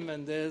chalukim,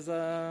 and there's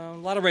a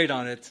lot of rate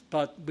on it.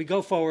 But we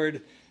go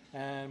forward,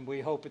 and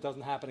we hope it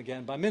doesn't happen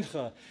again by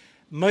mincha.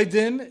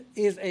 Maidim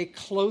is a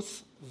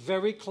close,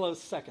 very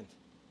close second.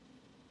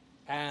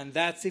 And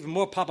that's even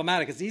more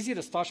problematic. It's easy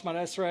to start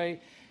Shemona Esrei.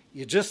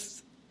 You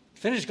just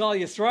finish Gal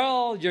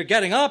Yisrael, you're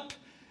getting up,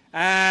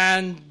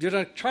 and you're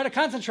going to try to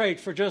concentrate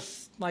for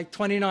just like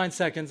 29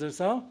 seconds or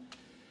so.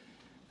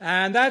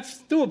 And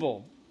that's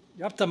doable.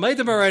 You're up to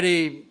Maidim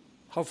already.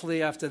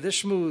 Hopefully after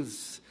this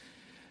shmooze,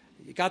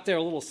 you got there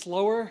a little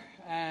slower,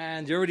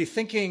 and you're already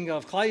thinking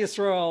of Klal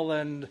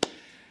Yisrael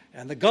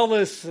and the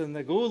Gullus and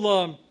the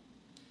Geula.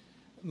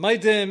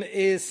 Maidim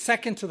is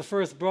second to the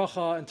first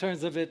bracha in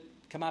terms of it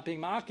Kamat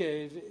being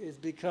ma'akev, is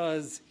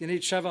because you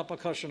need Sheva,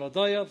 Bakasha, and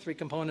Odaya, 3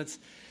 components.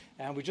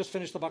 And we just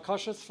finished the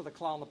Bakashas for the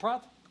Klal and the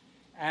Prat.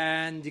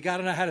 And you got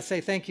to know how to say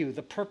thank you.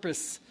 The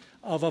purpose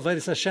of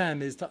Avodas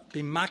Hashem is to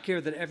be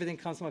makir that everything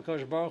comes from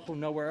HaKadosh Baruch Hu,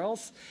 nowhere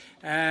else.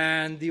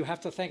 And you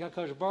have to thank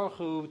HaKadosh Baruch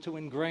Hu to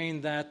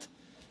ingrain that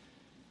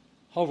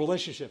whole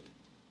relationship.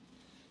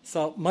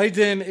 So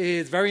Maidim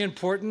is very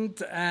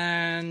important,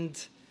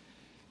 and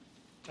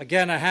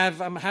again,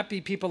 I'm happy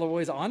people are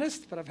always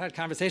honest, but I've had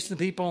conversations with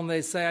people and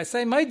they say, I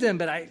say Maidim,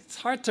 but it's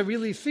hard to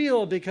really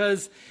feel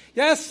because,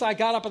 yes, I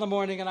got up in the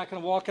morning and I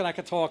can walk and I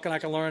can talk and I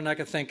can learn and I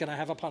can think and I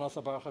have a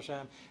panas Baruch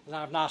Hashem and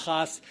I have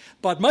nachas.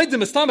 But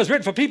Maidim Istam is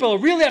written for people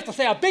who really have to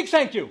say a big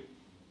thank you,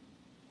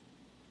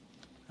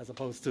 as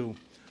opposed to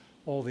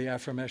all the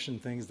affirmation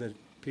things that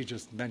Pete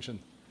just mentioned.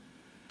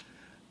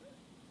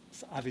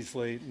 So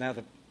obviously, now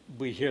that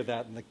we hear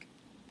that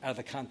out of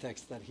the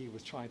context that he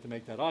was trying to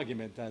make that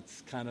argument,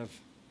 that's kind of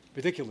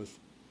ridiculous.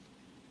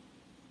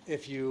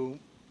 If you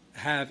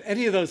have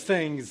any of those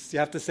things, you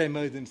have to say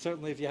Moedim.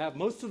 Certainly if you have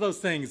most of those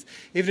things,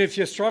 even if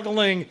you're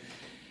struggling,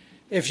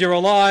 if you're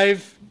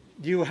alive,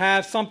 you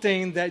have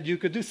something that you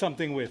could do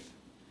something with.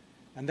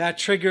 And that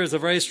triggers a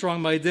very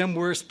strong Moedim.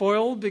 We're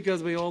spoiled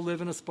because we all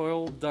live in a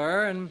spoiled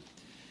dar, and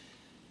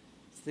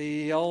it's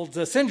the old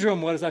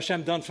syndrome, what has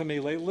Hashem done for me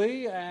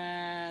lately?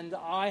 And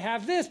I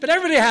have this, but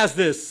everybody has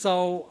this.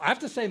 So I have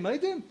to say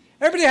Moedim?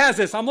 Everybody has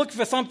this. I'm looking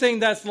for something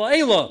that's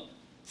la'ela,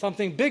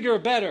 something bigger,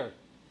 better.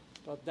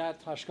 But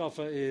that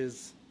hashkafa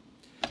is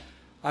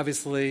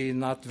obviously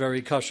not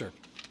very kosher.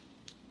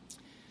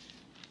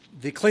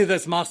 The kli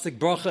that's mastik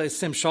bracha is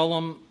sim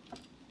shalom.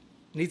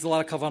 Needs a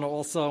lot of kavanah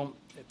also.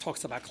 It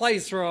talks about Klai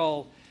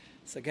Yisrael.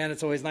 So again,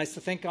 it's always nice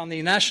to think on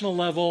the national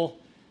level,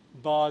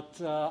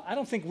 but I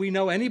don't think we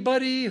know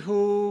anybody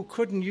who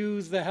couldn't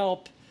use the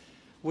help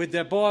with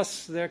their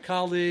boss, their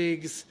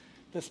colleagues,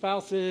 the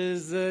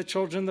spouses, the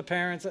children, the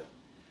parents.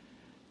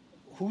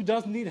 Who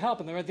doesn't need help?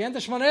 And they're at the end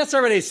of Shemona Esrei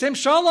already. Sim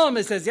Shalom.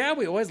 It says, yeah,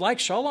 we always like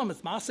Shalom.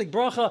 It's Masik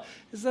Bracha.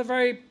 This is a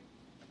very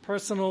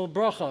personal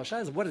bracha.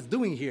 Shai is what it's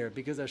doing here,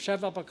 because there's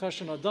Sheva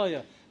Bakashan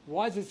Hodaya.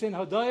 Why is it in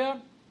Hodaya?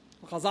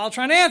 Because I'll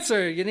try and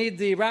answer. You need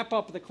the wrap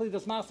up of the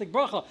Klidas Masik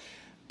Bracha.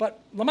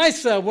 But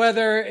Lamaisa,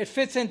 whether it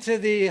fits into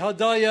the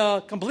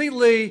Hodaya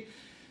completely,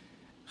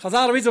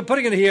 Chazal, the reason we're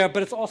putting it here,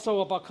 but it's also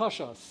a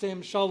Bakasha.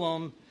 Sim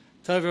Shalom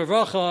Tov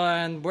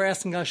Bracha, and we're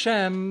asking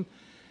Hashem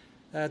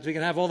that we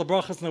can have all the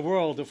brachas in the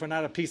world. If we're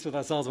not at peace with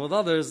ourselves and with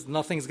others,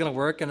 nothing's going to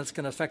work, and it's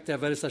going to affect the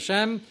Avodas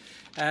Hashem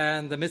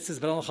and the mitzvahs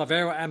B'nai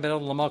Chavera and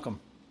B'nai Lamakom.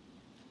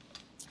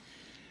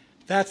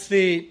 That's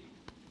the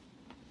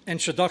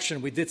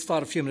introduction. We did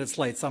start a few minutes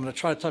late, so I'm going to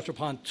try to touch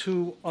upon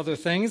two other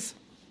things.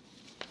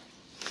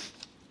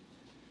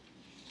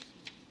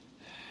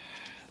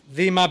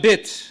 The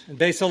Mabit in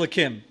Beis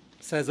Elikim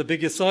says a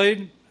big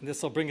aside, and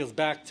this will bring us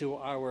back to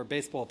our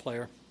baseball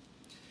player,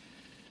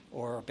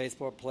 or a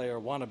baseball player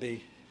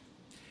wannabe.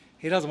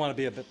 He doesn't want to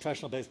be a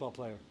professional baseball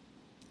player.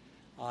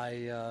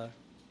 I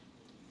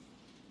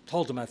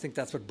told him, I think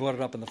that's what brought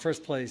it up in the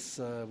first place.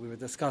 We were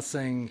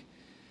discussing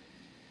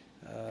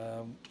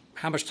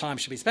how much time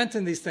should be spent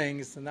in these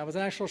things, and that was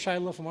an actual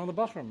shayla from one of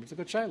the Bachram. It's a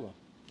good shayla.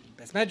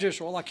 Beis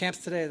Medrash, all our camps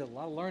today, there's a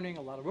lot of learning,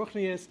 a lot of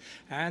ruchnius,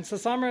 and it's the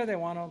summer, they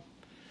want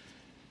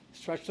to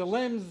stretch their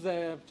limbs,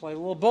 they play a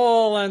little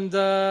ball, and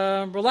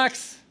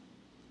relax.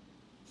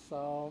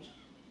 So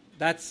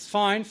that's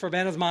fine for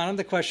Ben Azmanim.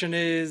 The question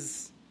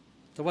is,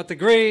 to what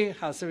degree,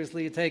 how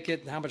seriously you take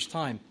it, and how much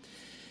time.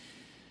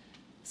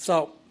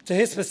 So, to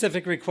his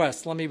specific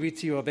request, let me read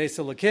to you a Beis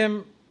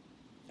Elikim,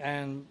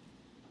 and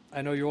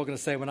I know you're all going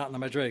to say we're not in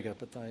the Madrega,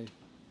 but I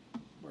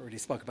already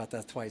spoke about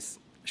that twice.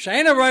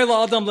 She'ena roi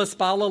la'adam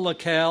l'spala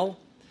l'kel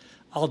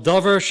al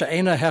davar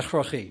she'ena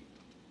hechrachi.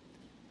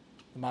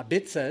 The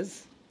Mabit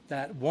says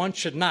that one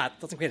should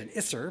not, doesn't create an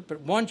isser, but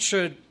one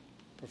should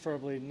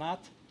preferably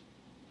not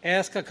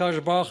ask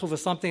HaKadosh Baruch Hu for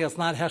something that's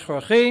not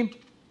hechrachi.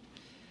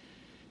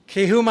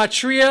 Kehu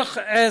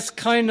matriach es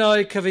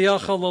kainoi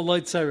kaviyachal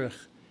l'loy tzerich.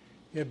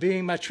 You're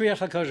being matriach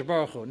HaKadosh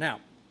Baruch Hu. Now,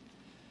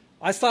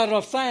 I started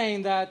off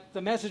saying that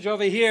the message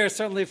over here,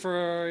 certainly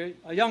for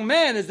a young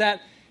man, is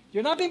that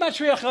you're not being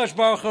matriach HaKadosh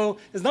Baruch Hu.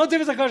 There's no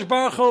difference HaKadosh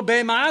Baruch Hu,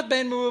 bein ma'at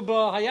bein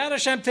meruba, hayad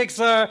Hashem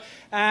tikser,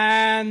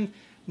 and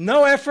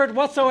no effort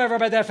whatsoever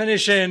by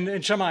definition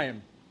in Shemayim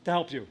to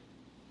help you.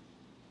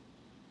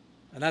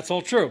 And that's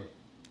all true.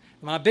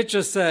 My bit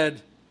just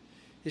said,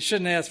 you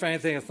shouldn't ask for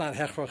anything that's not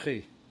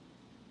hechrachi.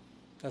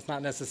 That's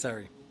not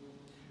necessary.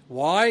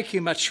 Why? Ki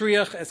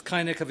matriach es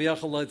kaina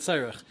kaviyachal lo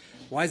tzarich.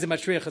 Why is it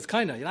matriach es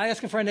kaina? You're not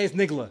asking for a neis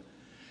nigla.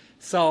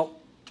 So,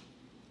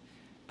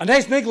 a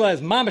neis nigla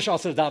is mamish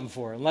also daven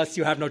for, unless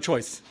you have no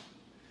choice.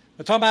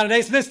 We're talking about a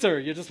neis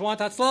nister. You just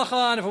want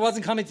hatzlacha, and if it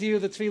wasn't coming to you,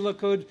 the tefillah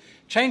could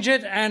change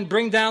it and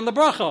bring down the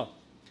bracha.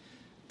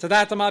 To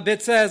that, the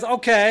Mabit says,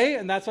 okay,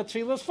 and that's what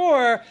tefillah is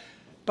for,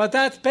 but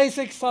that's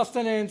basic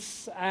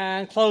sustenance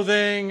and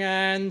clothing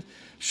and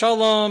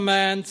shalom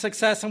and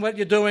success in what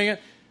you're doing.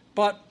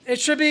 But it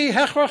should be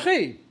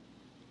hechrachi.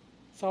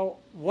 So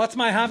what's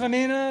my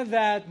havamina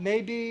that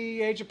may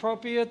be age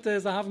appropriate?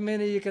 There's a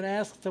havamina you can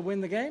ask to win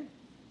the game.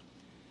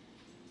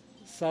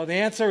 So the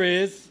answer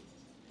is,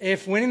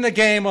 if winning the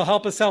game will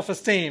help his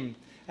self-esteem,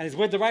 and he's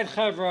with the right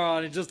chevra,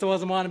 and he just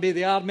doesn't want to be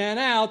the odd man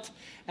out,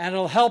 and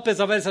it'll help his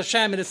avodas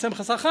Hashem and his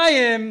simchas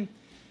achayim,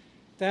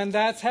 then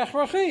that's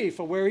hechrachi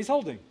for where he's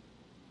holding.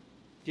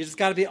 You just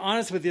got to be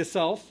honest with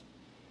yourself.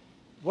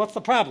 What's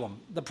the problem?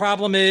 The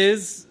problem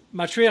is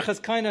matriach es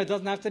kaina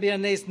doesn't have to be a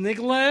neis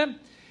nigla.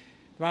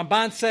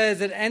 Ramban says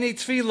that any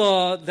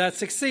tefillah that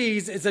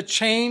succeeds is a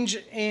change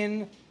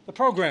in the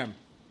program.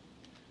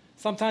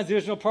 Sometimes the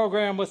original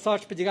program was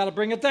such, but you got to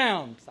bring it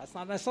down. That's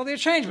not necessarily a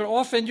change, but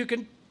often you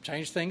can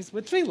change things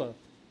with tefillah.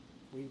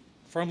 We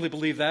firmly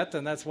believe that,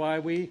 and that's why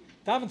we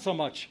daven so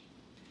much.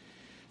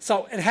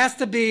 So it has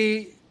to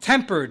be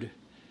tempered.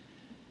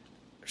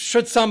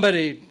 Should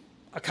somebody,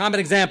 A common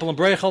example in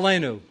Brei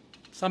Chalenu.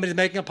 Somebody's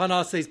making a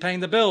panasa, he's paying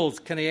the bills.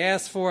 Can he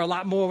ask for a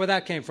lot more where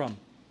that came from?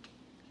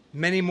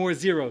 Many more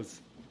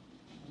zeros.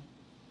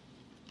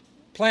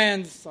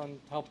 Plans on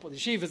help with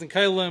yeshivas and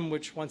kalim,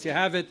 which once you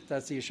have it,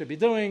 that's what you should be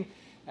doing.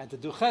 And to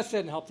do chesed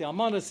and help the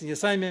almanas and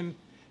yisayimim.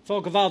 It's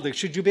all gavaldik.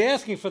 Should you be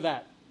asking for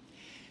that?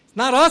 It's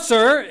not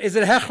usher. Is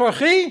it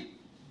hechrachi?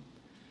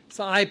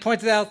 So I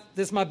pointed out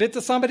this my bit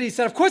to somebody. He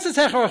said, of course it's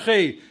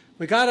hechrachi.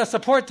 We got to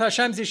support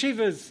Hashem's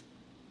yeshivas.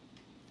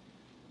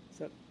 I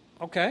said,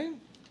 okay.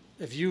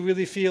 If you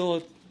really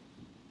feel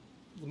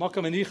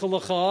and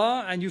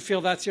you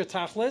feel that's your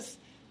tachlis,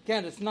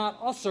 again, it's not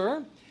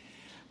usher.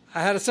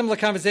 I had a similar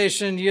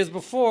conversation years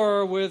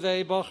before with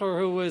a bacher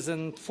who was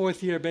in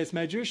fourth year base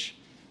medrash,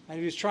 and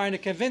he was trying to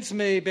convince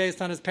me,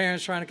 based on his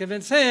parents trying to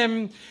convince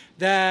him,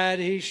 that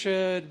he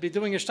should be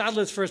doing a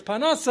shtadlis for his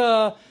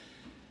panasa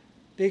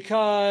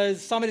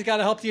because somebody's got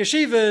to help the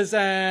yeshivas,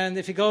 and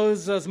if he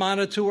goes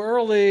zmana too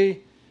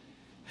early,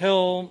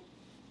 he'll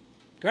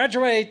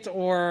graduate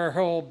or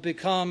he'll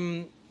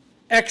become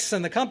X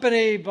in the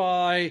company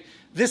by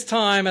this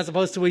time as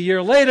opposed to a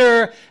year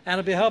later, and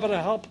he'll be able to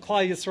help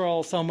Klal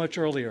Yisrael so much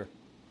earlier.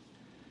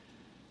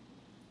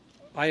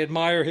 I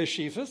admire his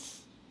shifas.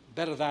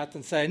 Better that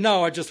than say,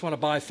 no, I just want to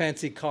buy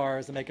fancy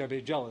cars and make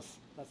everybody jealous.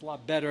 That's a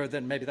lot better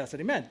than maybe that's what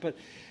he meant. But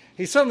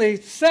he certainly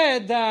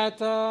said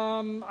that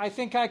I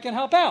think I can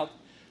help out.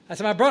 I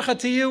said, my bracha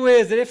to you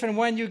is that if and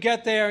when you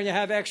get there and you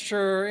have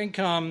extra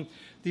income,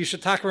 you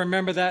should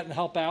remember that and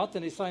help out.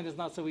 And he's saying it's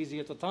not so easy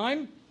at the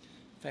time.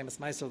 Famous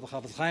Ma'aser of the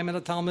Chafetz Chaim in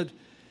the Talmud.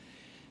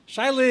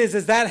 Shaila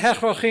is that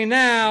hechrochi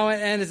now,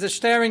 and is it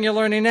staring you're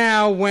learning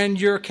now when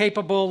you're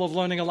capable of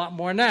learning a lot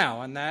more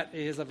now? And that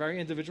is a very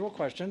individual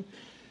question.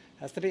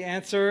 Has to be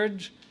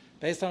answered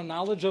based on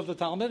knowledge of the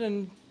Talmud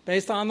and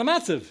based on the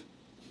matziv.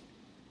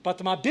 But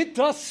the Mabit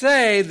does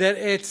say that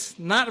it's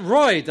not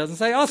roy, it doesn't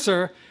say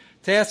usher,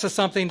 to ask for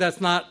something that's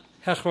not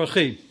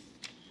hechrochi.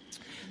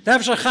 The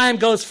Nefesh Chaim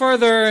goes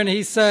further and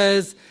he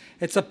says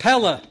it's a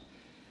pella.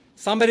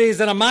 Somebody's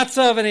in a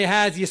matzav and he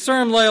has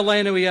Yisurim lo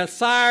yaleinu, he has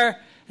sar, and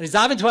he's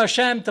avin to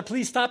Hashem to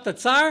please stop the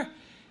tsar.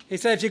 He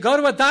said if you go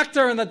to a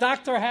doctor and the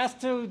doctor has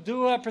to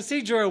do a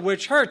procedure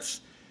which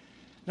hurts,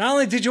 not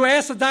only did you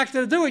ask the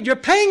doctor to do it, you're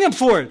paying him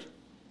for it.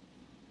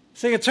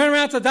 So you turn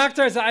around to the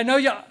doctor and say, I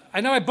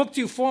know I booked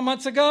you 4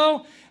 months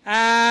ago,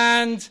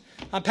 and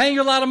I'm paying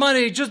you a lot of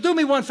money. Just do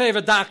me one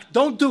favor, doc.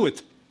 Don't do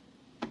it.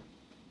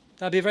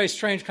 That'd be a very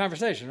strange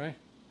conversation, right?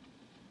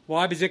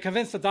 Why? Because you're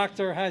convinced the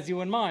doctor has you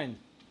in mind.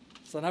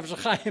 So Nefesh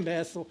Chaim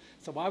asks, so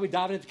why are we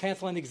davening to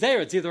cancel any gzeira?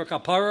 It's either a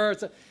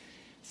kapara or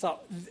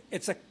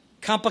it's a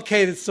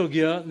complicated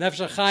sugya.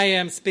 Nefesh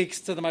Chaim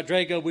speaks to the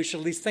madrega we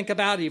should at least think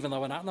about, even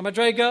though we're not in the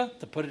madrega,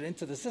 to put it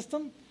into the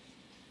system.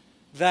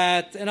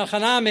 That in a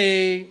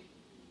chanami,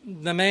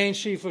 the main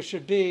shifa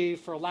should be,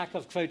 for lack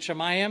of kvod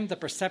shemayim, the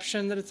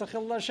perception that it's a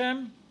chil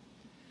Hashem.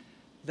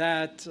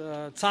 That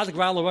tzaddik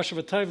v'ala rosh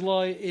v'tov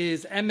loy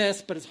is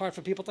emes, but it's hard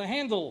for people to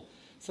handle.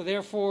 So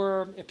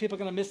therefore, if people are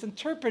going to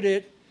misinterpret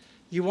it,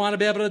 you want to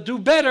be able to do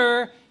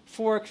better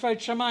for kvod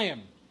shemayim.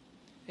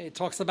 It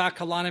talks about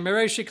Kalana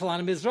Mereshi,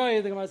 Kalana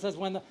Mizrahi. The Gemara says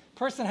when the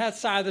person has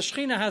Sar, the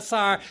Shechina has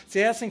Sar, it's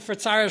asking for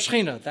Tzar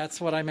Shechina.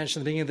 That's what I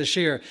mentioned at the beginning of this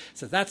year.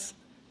 So that's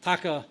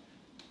Taka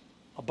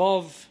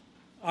above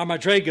our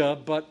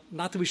Madrega, but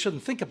not that we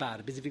shouldn't think about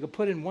it. Because if you could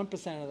put in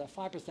 1% of that,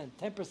 5%,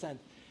 10%,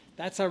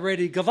 that's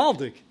already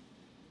Gavaldik.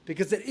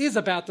 Because it is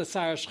about the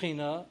Tzar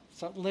Shechina,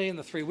 certainly in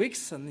the 3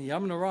 weeks, and the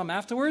Yom Noram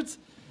afterwards.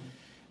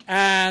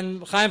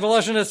 And Chaim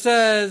Voloshin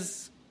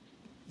says,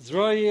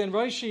 Zroi and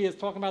Roshi is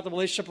talking about the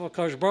relationship of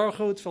Kosh Baruch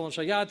Hu, Tefillin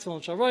Shayad,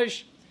 Tefillin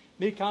Sharosh,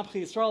 Mi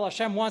Kamchi Yisrael.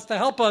 Hashem wants to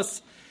help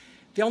us.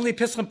 The only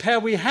Pislim pair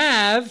we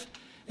have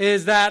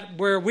is that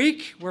we're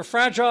weak, we're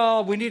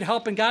fragile, we need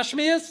help in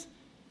Gashmias.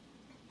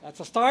 That's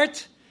a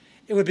start.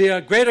 It would be a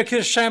greater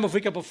Kiddush Hashem if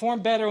we could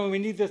perform better when we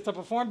need this to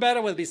perform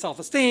better, whether it be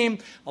self-esteem,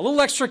 a little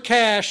extra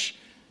cash,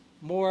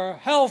 more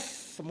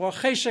health, more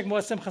cheshek, more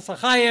simchas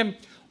hachayim.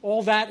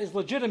 All that is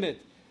legitimate.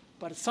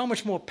 But it's so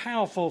much more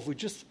powerful if we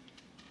just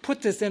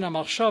put this in our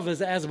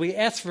machshavas as we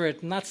ask for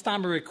it, not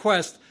stam a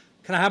request.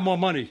 Can I have more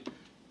money?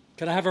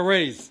 Can I have a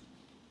raise?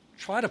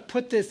 Try to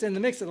put this in the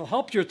mix. It'll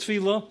help your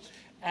tefillah.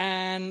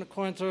 And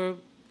according to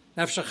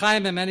Nefesh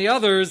Chaim and many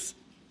others,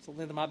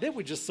 something the Mabit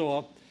we just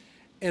saw,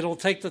 it'll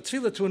take the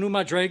tefillah to a new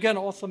madrega and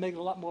also make it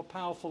a lot more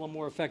powerful and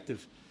more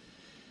effective.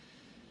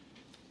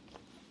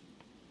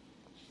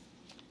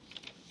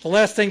 The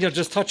last thing to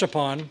just touch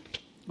upon,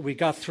 we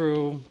got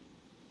through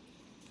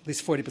at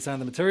least 40% of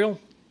the material,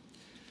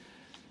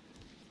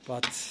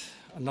 but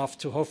enough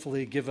to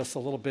hopefully give us a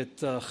little bit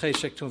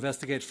cheshek to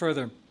investigate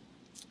further.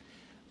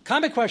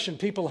 Common question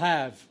people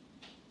have,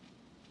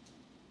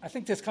 I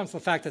think this comes from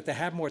the fact that they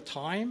have more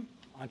time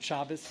on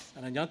Shabbos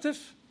and on Yontif,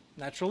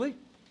 naturally.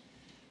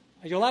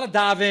 Are you allowed to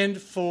daven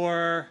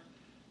for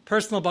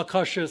personal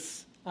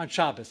bakashas on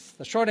Shabbos?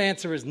 The short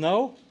answer is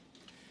no.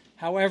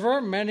 However,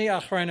 many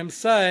achronim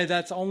say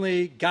that's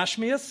only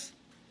Gashmias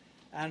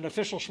and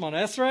official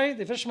Shemona Esrei.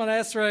 The official Shemona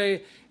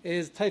Esrei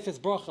is Teifis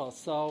Bracha.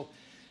 So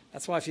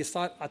That's why if you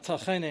start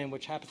Atachenim,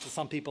 which happens to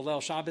some people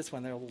Leil Shabbos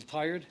when they're a little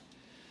tired,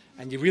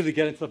 and you really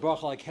get into the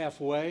bracha like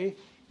halfway,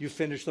 you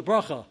finish the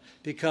bracha,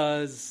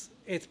 because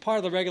it's part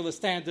of the regular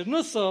standard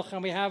nusach,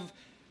 and we have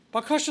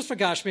bakashas for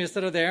Gashmias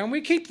that are there, and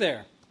we keep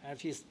there. And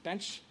if you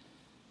bench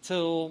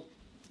till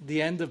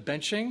the end of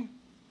benching,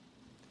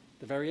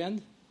 the very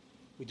end,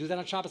 we do that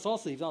on Shabbos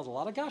also, even though there's a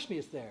lot of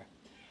Gashmias there.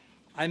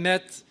 I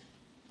met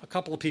a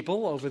couple of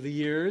people over the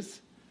years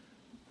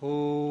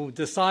who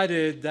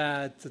decided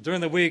that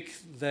during the week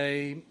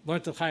they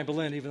learned to Chaim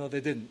Berlin, even though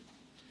they didn't.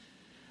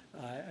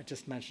 I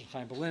just mentioned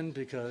Chaim Berlin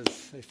because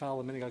they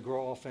follow the Minhag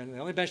grow often. They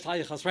only benched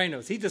Hayachas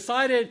Reinos. He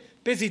decided,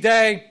 busy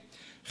day,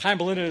 Chaim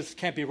Berliners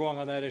can't be wrong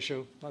on that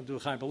issue. Don't do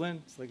Chaim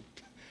Berlin. It's like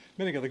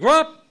Minhag of the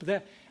grow up.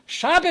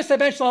 Shabbos, they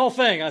benched the whole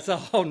thing. I said,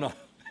 oh no,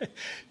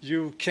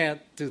 you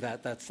can't do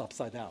that. That's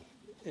upside down.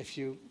 If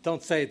you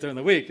don't say it during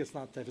the week, it's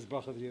not Tevis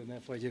Bracha to you, and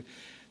therefore it's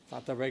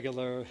not the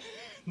regular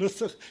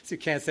nusach, so you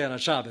can't say it on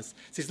Shabbos.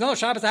 He says, no,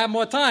 Shabbos I have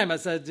more time. I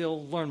said,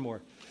 you'll learn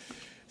more.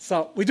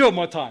 So we do have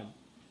more time.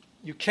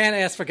 You can't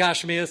ask for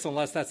Gashmias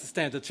unless that's the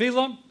standard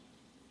tefillah.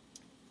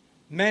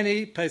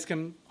 Many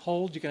Pesachim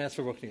hold you can ask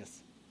for Ruchnias.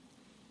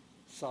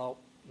 So,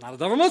 not a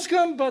Davar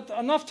Muskim, but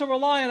enough to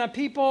rely on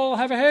people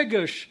have a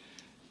hergush.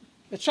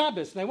 It's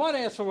Shabbos, and they want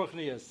to ask for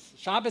Ruchnias.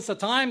 Shabbos is a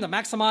time to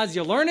maximize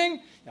your learning.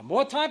 You have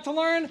more time to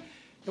learn.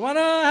 You want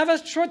to have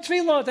a short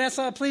tefillah.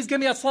 Ask, please give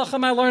me a tzlacha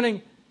in my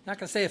learning. Not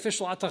going to say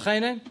official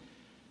atacheinen.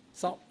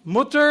 So,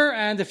 mutter,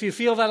 and if you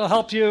feel that'll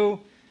help you,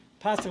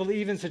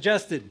 possibly even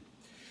suggested.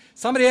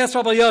 Somebody asked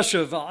Rabbi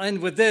Yoshev, I'll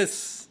end with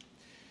this.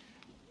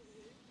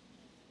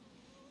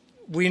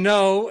 We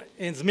know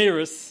in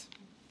Zmiris,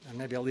 and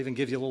maybe I'll even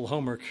give you a little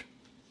homework,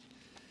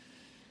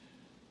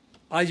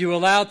 are you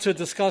allowed to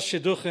discuss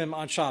Shidduchim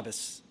on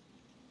Shabbos?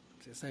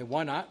 So you say,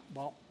 why not?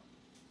 Well,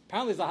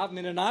 apparently it's a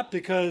havmina not,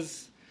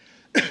 because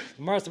the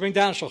Gemara has to bring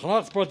down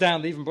Shulchan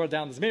Aruch, they even brought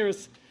down the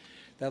Zmiris,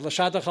 that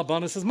L'shadach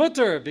Habanos is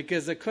mutter,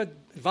 because it could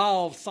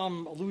involve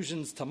some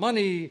allusions to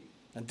money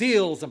and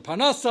deals and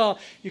parnasa.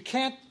 You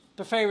can't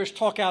beferish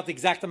talk out the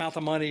exact amount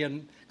of money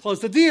and close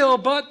the deal,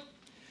 but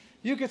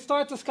you could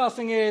start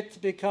discussing it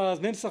because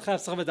Mimsach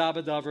Hefsach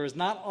V'Daber Davar is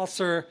not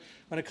usher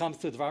when it comes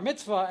to Dvar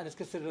Mitzvah, and it's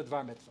considered a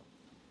Dvar Mitzvah.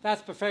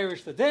 That's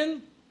beferish the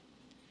din.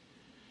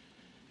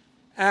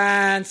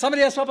 And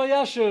somebody asked Rabbi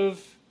Yashuv,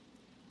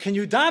 can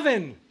you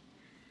daven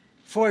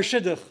for a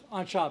shidduch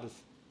on Shabbos?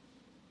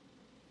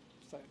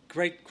 It's a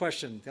great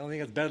question. The only thing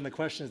that's better than the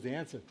question is the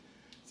answer.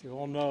 So you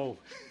all know.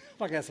 I'm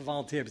not going to ask a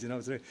volunteer, but you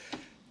know.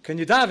 Can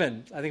you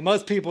daven? I think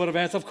most people would have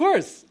answered, of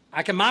course.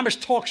 I can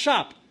mamish talk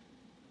shop.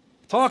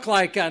 Talk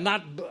like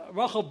not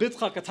Rachel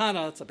Bitcha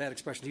Katana. That's a bad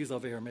expression to use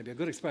over here, maybe a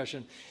good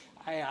expression.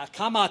 But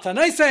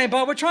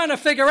we're trying to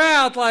figure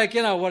out, like,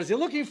 what is he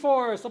looking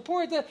for?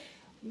 Support that.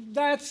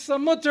 That's a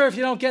mutter if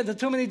you don't get into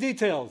too many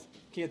details.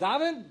 Can you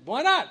daven?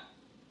 Why not?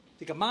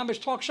 You can mamish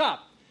talk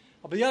shop.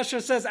 But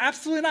Yasher says,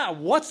 absolutely not.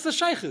 What's the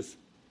sheikhs?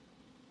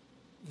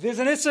 There's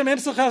an Isser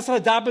Mimsach Hasra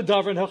Daber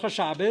Davar in Hilchos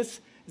Shabbos.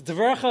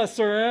 Dvarcha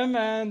Asurim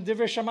and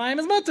Divrei Shamayim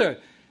is mutter.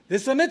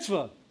 This is a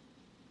mitzvah.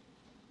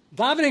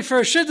 Davening for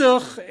a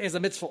shidduch is a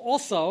mitzvah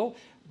also,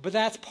 but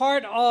that's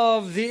part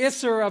of the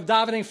Isser of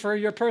davening for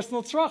your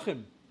personal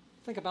tzrachim.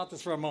 Think about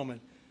this for a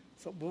moment.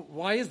 So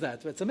why is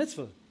that? It's a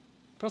mitzvah.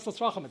 Personal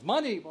tzrachim is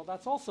money. Well,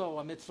 that's also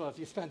a mitzvah if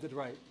you spend it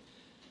right.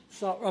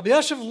 So Rabbi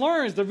Yoshev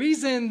learns the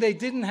reason they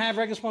didn't have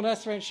Regel Shmona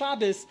Esrei and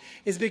Shabbos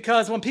is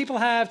because when people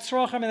have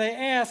tzrachim and they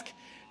ask,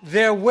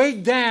 they're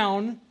weighed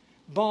down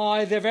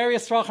by their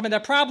various tzrachim and their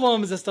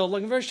problems. They're still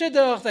looking for a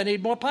shidduch. They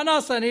need more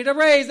panasa. They need a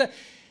raise.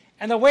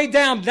 And they're weighed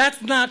down.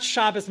 That's not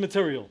Shabbos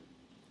material.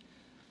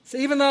 So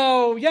even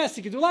though, yes,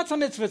 you can do lots of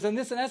mitzvahs, and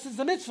this in essence is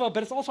a mitzvah,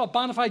 but it's also a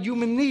bona fide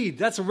human need.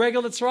 That's a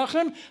regular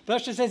tzrachim.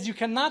 But Rashi says you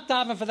cannot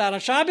daven for that on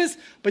Shabbos,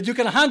 but you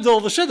can handle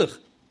the shidduch.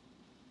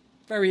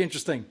 Very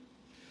interesting.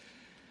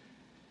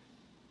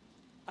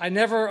 I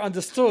never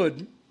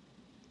understood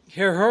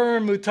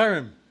Herher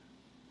Mutarim.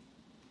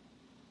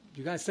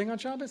 You guys sing on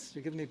Shabbos?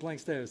 You're giving me blank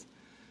stares.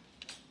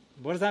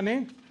 What does that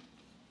mean?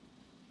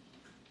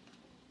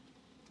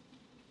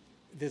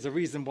 There's a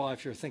reason why,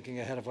 if you're thinking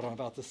ahead of what I'm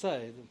about to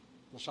say,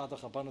 the L'shadach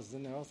Habanos is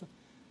in there also.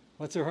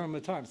 What's your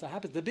Herher Mutarim? So it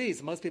happens to be.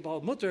 So most people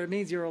hold mutter. It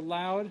means you're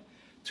allowed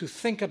to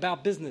think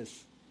about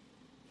business.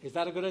 Is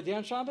that a good idea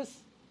on Shabbos?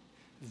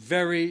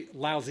 Very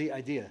lousy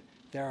idea.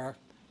 There are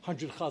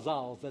 100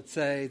 chazals that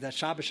say that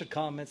Shabbos should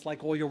come. It's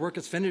like all your work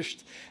is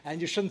finished and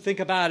you shouldn't think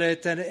about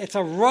it. And it's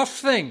a rough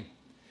thing.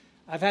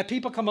 I've had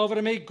people come over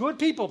to me, good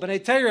people,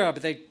 B'nai Torah,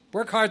 but they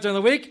work hard during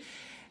the week.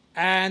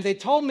 And they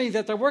told me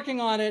that they're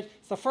working on it.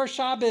 It's the first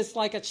Shabbos,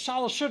 like at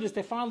Shalosh Shudas,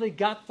 they finally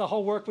got the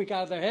whole work week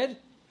out of their head.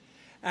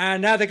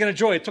 And now they can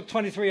enjoy it. It took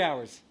 23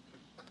 hours.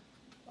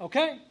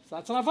 Okay, so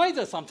that's an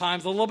Avodah,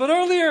 sometimes a little bit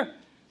earlier.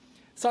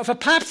 So if it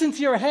pops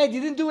into your head, you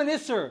didn't do an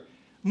Isser.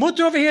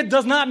 Mutter over here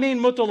does not mean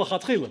mutter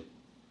l'chatchila.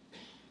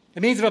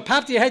 It means if it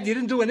popped in your head, you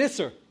didn't do an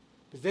Isser.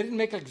 Because they didn't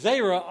make a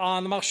Gzeira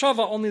on the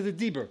Machshava, only the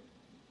Dibur.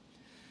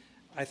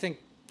 I think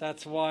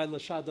that's why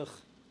L'shadach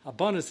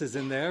Habanos is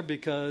in there,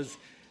 because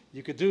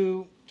You could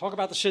talk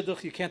about the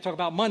shidduch. You can't talk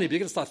about money, but you're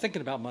going to start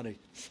thinking about money.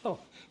 So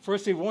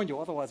first we warn you.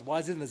 Otherwise, why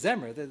is it in the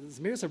Zemer? The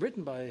Zemirs are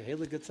written by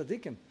Heilige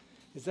Tzaddikim.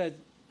 He said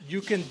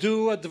you can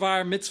do a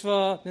Dvar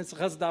Mitzvah. It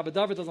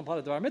doesn't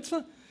apply to Dvar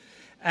Mitzvah.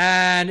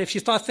 And if you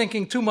start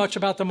thinking too much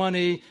about the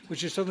money,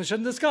 which you certainly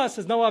shouldn't discuss,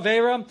 there's no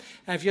Aveira.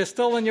 And if you're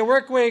still in your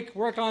work week,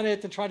 work on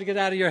it and try to get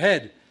out of your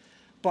head.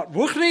 But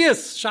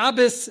Ruchnius,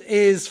 Shabbos,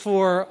 is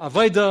for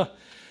Avodah.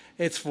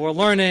 It's for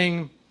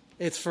learning.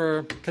 It's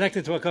for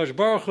connecting to HaKadosh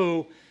Baruch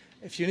Hu.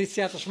 If you need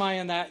Siyata Shmaya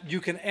in that, you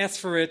can ask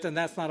for it, and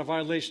that's not a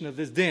violation of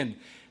this din.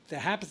 There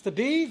happens to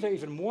be, there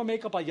even more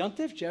makeup by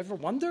Yontif. Do you ever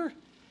wonder?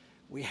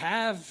 We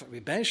have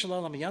Rebbein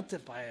Shalom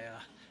Yontif by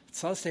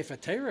Tzal Sefer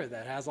Torah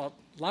that has a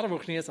lot of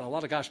Ruchnias and a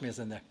lot of Gashmias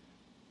in there.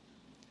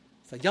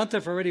 So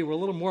Yontif already, we're a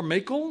little more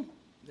makel.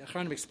 I'm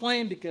trying to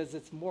explain because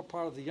it's more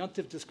part of the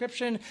Yontif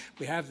description.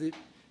 We have the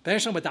Rebbein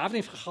Shalom with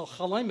Davening for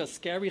Chalemus,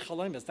 scary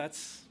Chalemus.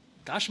 That's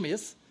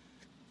Gashmias.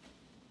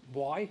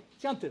 Why?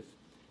 It's Yontif.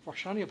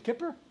 Rosh Hashanah Yom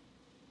Kippur?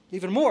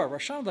 Even more.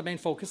 Rosh Hashanah, the main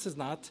focus is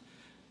not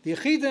the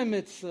Yechidim,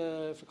 it's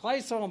for Klal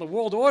Yisrael on the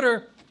world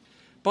order,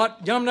 but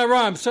Yom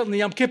Naram, certainly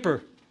Yom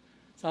Kippur.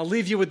 So I'll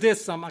leave you with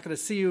this. I'm not going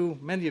to see you,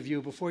 many of you,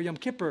 before Yom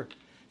Kippur.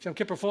 If Yom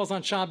Kippur falls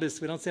on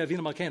Shabbos, we don't say Avinu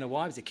Malkeinu.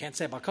 Why? Because you can't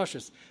say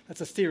Bakashas.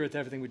 That's a steer to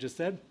everything we just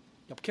said.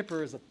 Yom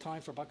Kippur is a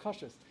time for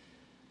Bakashas.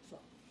 So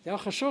the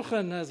Aruch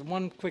HaShulchan has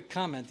one quick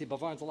comment. He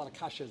bavarns a lot of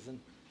kashas,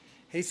 and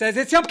he says,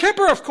 it's Yom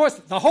Kippur, of course.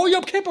 The whole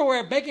Yom Kippur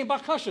we're baking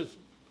Bakashas.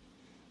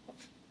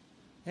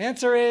 The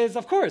answer is,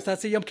 of course,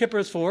 that's what Yom Kippur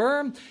is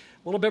for. A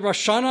little bit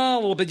Rosh Hashanah, a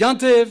little bit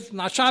Yontiv,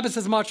 not Shabbos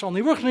as much,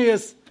 only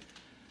Ruchnius.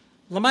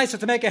 L'maisa,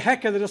 to make a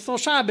hekah that is still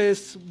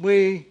Shabbos,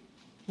 we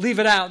leave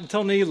it out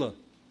until Ne'ilah.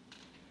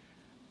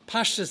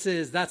 Pashtus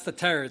is, that's the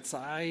teretz.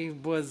 I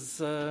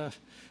was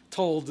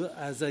told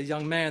as a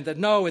young man that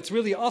no, it's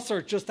really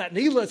usher, just that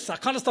Ne'ilah, it's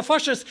Sakanas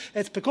Tefashis,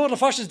 it's Pekor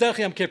Tefashis Derech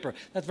Yom Kippur.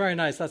 That's very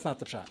nice, that's not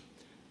the pshat.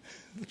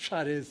 The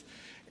pshat is,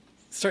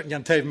 certain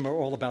Yom Tovim are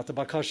all about the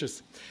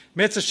Bakashas.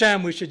 Mitzvah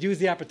Hashem, we should use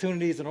the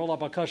opportunities in all our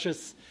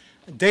Bakashas.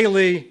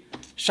 Daily,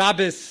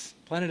 Shabbos,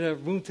 plenty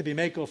of room to be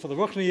makel for the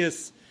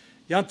Ruchnius,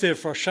 Yontiv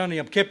for Rosh Hashanah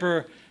Yom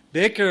Kippur.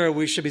 Be'ikr,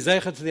 we should be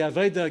zeichet to the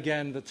Aveda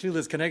again. The Tefillah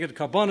is connected to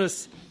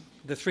Karbonis.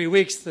 The 3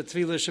 weeks, the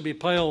Tefillah should be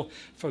pile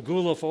for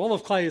Gula for all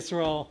of Klal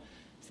Yisrael.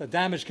 So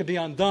damage can be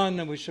undone,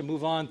 and we should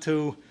move on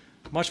to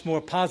much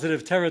more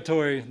positive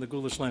territory, the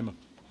Gula Shlema.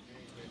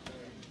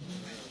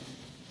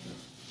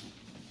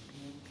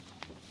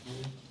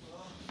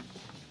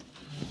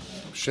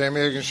 Shem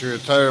Yegin Shir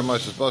Torah,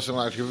 Moses Bosim,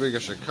 like Yeviga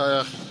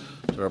Shekayach,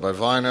 to Rabbi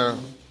Weiner,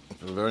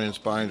 a very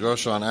inspiring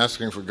drosha on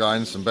asking for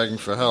guidance and begging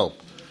for help.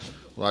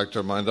 I'd like to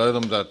remind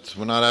them that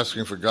we're not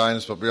asking for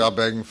guidance, but we are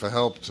begging for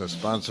help. To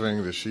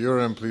sponsoring the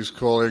Shiurim, please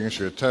call Yegin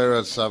Shir Torah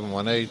at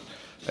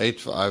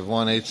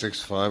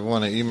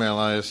 718-851-8651, and email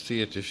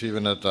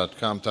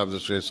ist@yeshivanet.com, tab the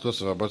Shrei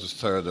Schus of Abatas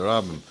Torah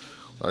Derabim.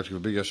 I'd like to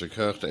give Yeviga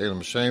Shekayach to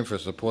Elam Shem for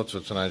support for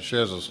tonight's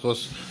shares of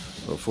Schus,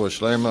 for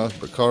Shlema,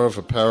 Bekorov,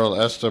 Apparel,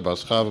 Esther,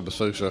 Baschava,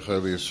 Besoik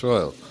Shachar,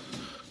 Yisrael.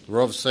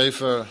 Rov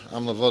Sefer,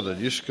 Am Lavoda,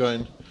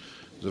 Yishkoin,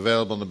 is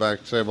available on the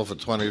back table for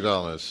 $20.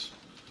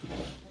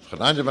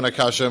 Chadanja ben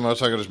Akashem,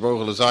 Artakadosh Baruch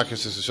Hu,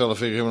 Lezakis, Yisrael,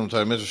 Afir,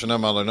 Himel, Mitzvah,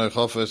 Shenem, Aloi, Noi,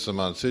 Chofes,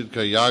 Aman,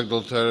 Tzidka,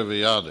 Yagdol, Tere,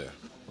 V'Yadeh.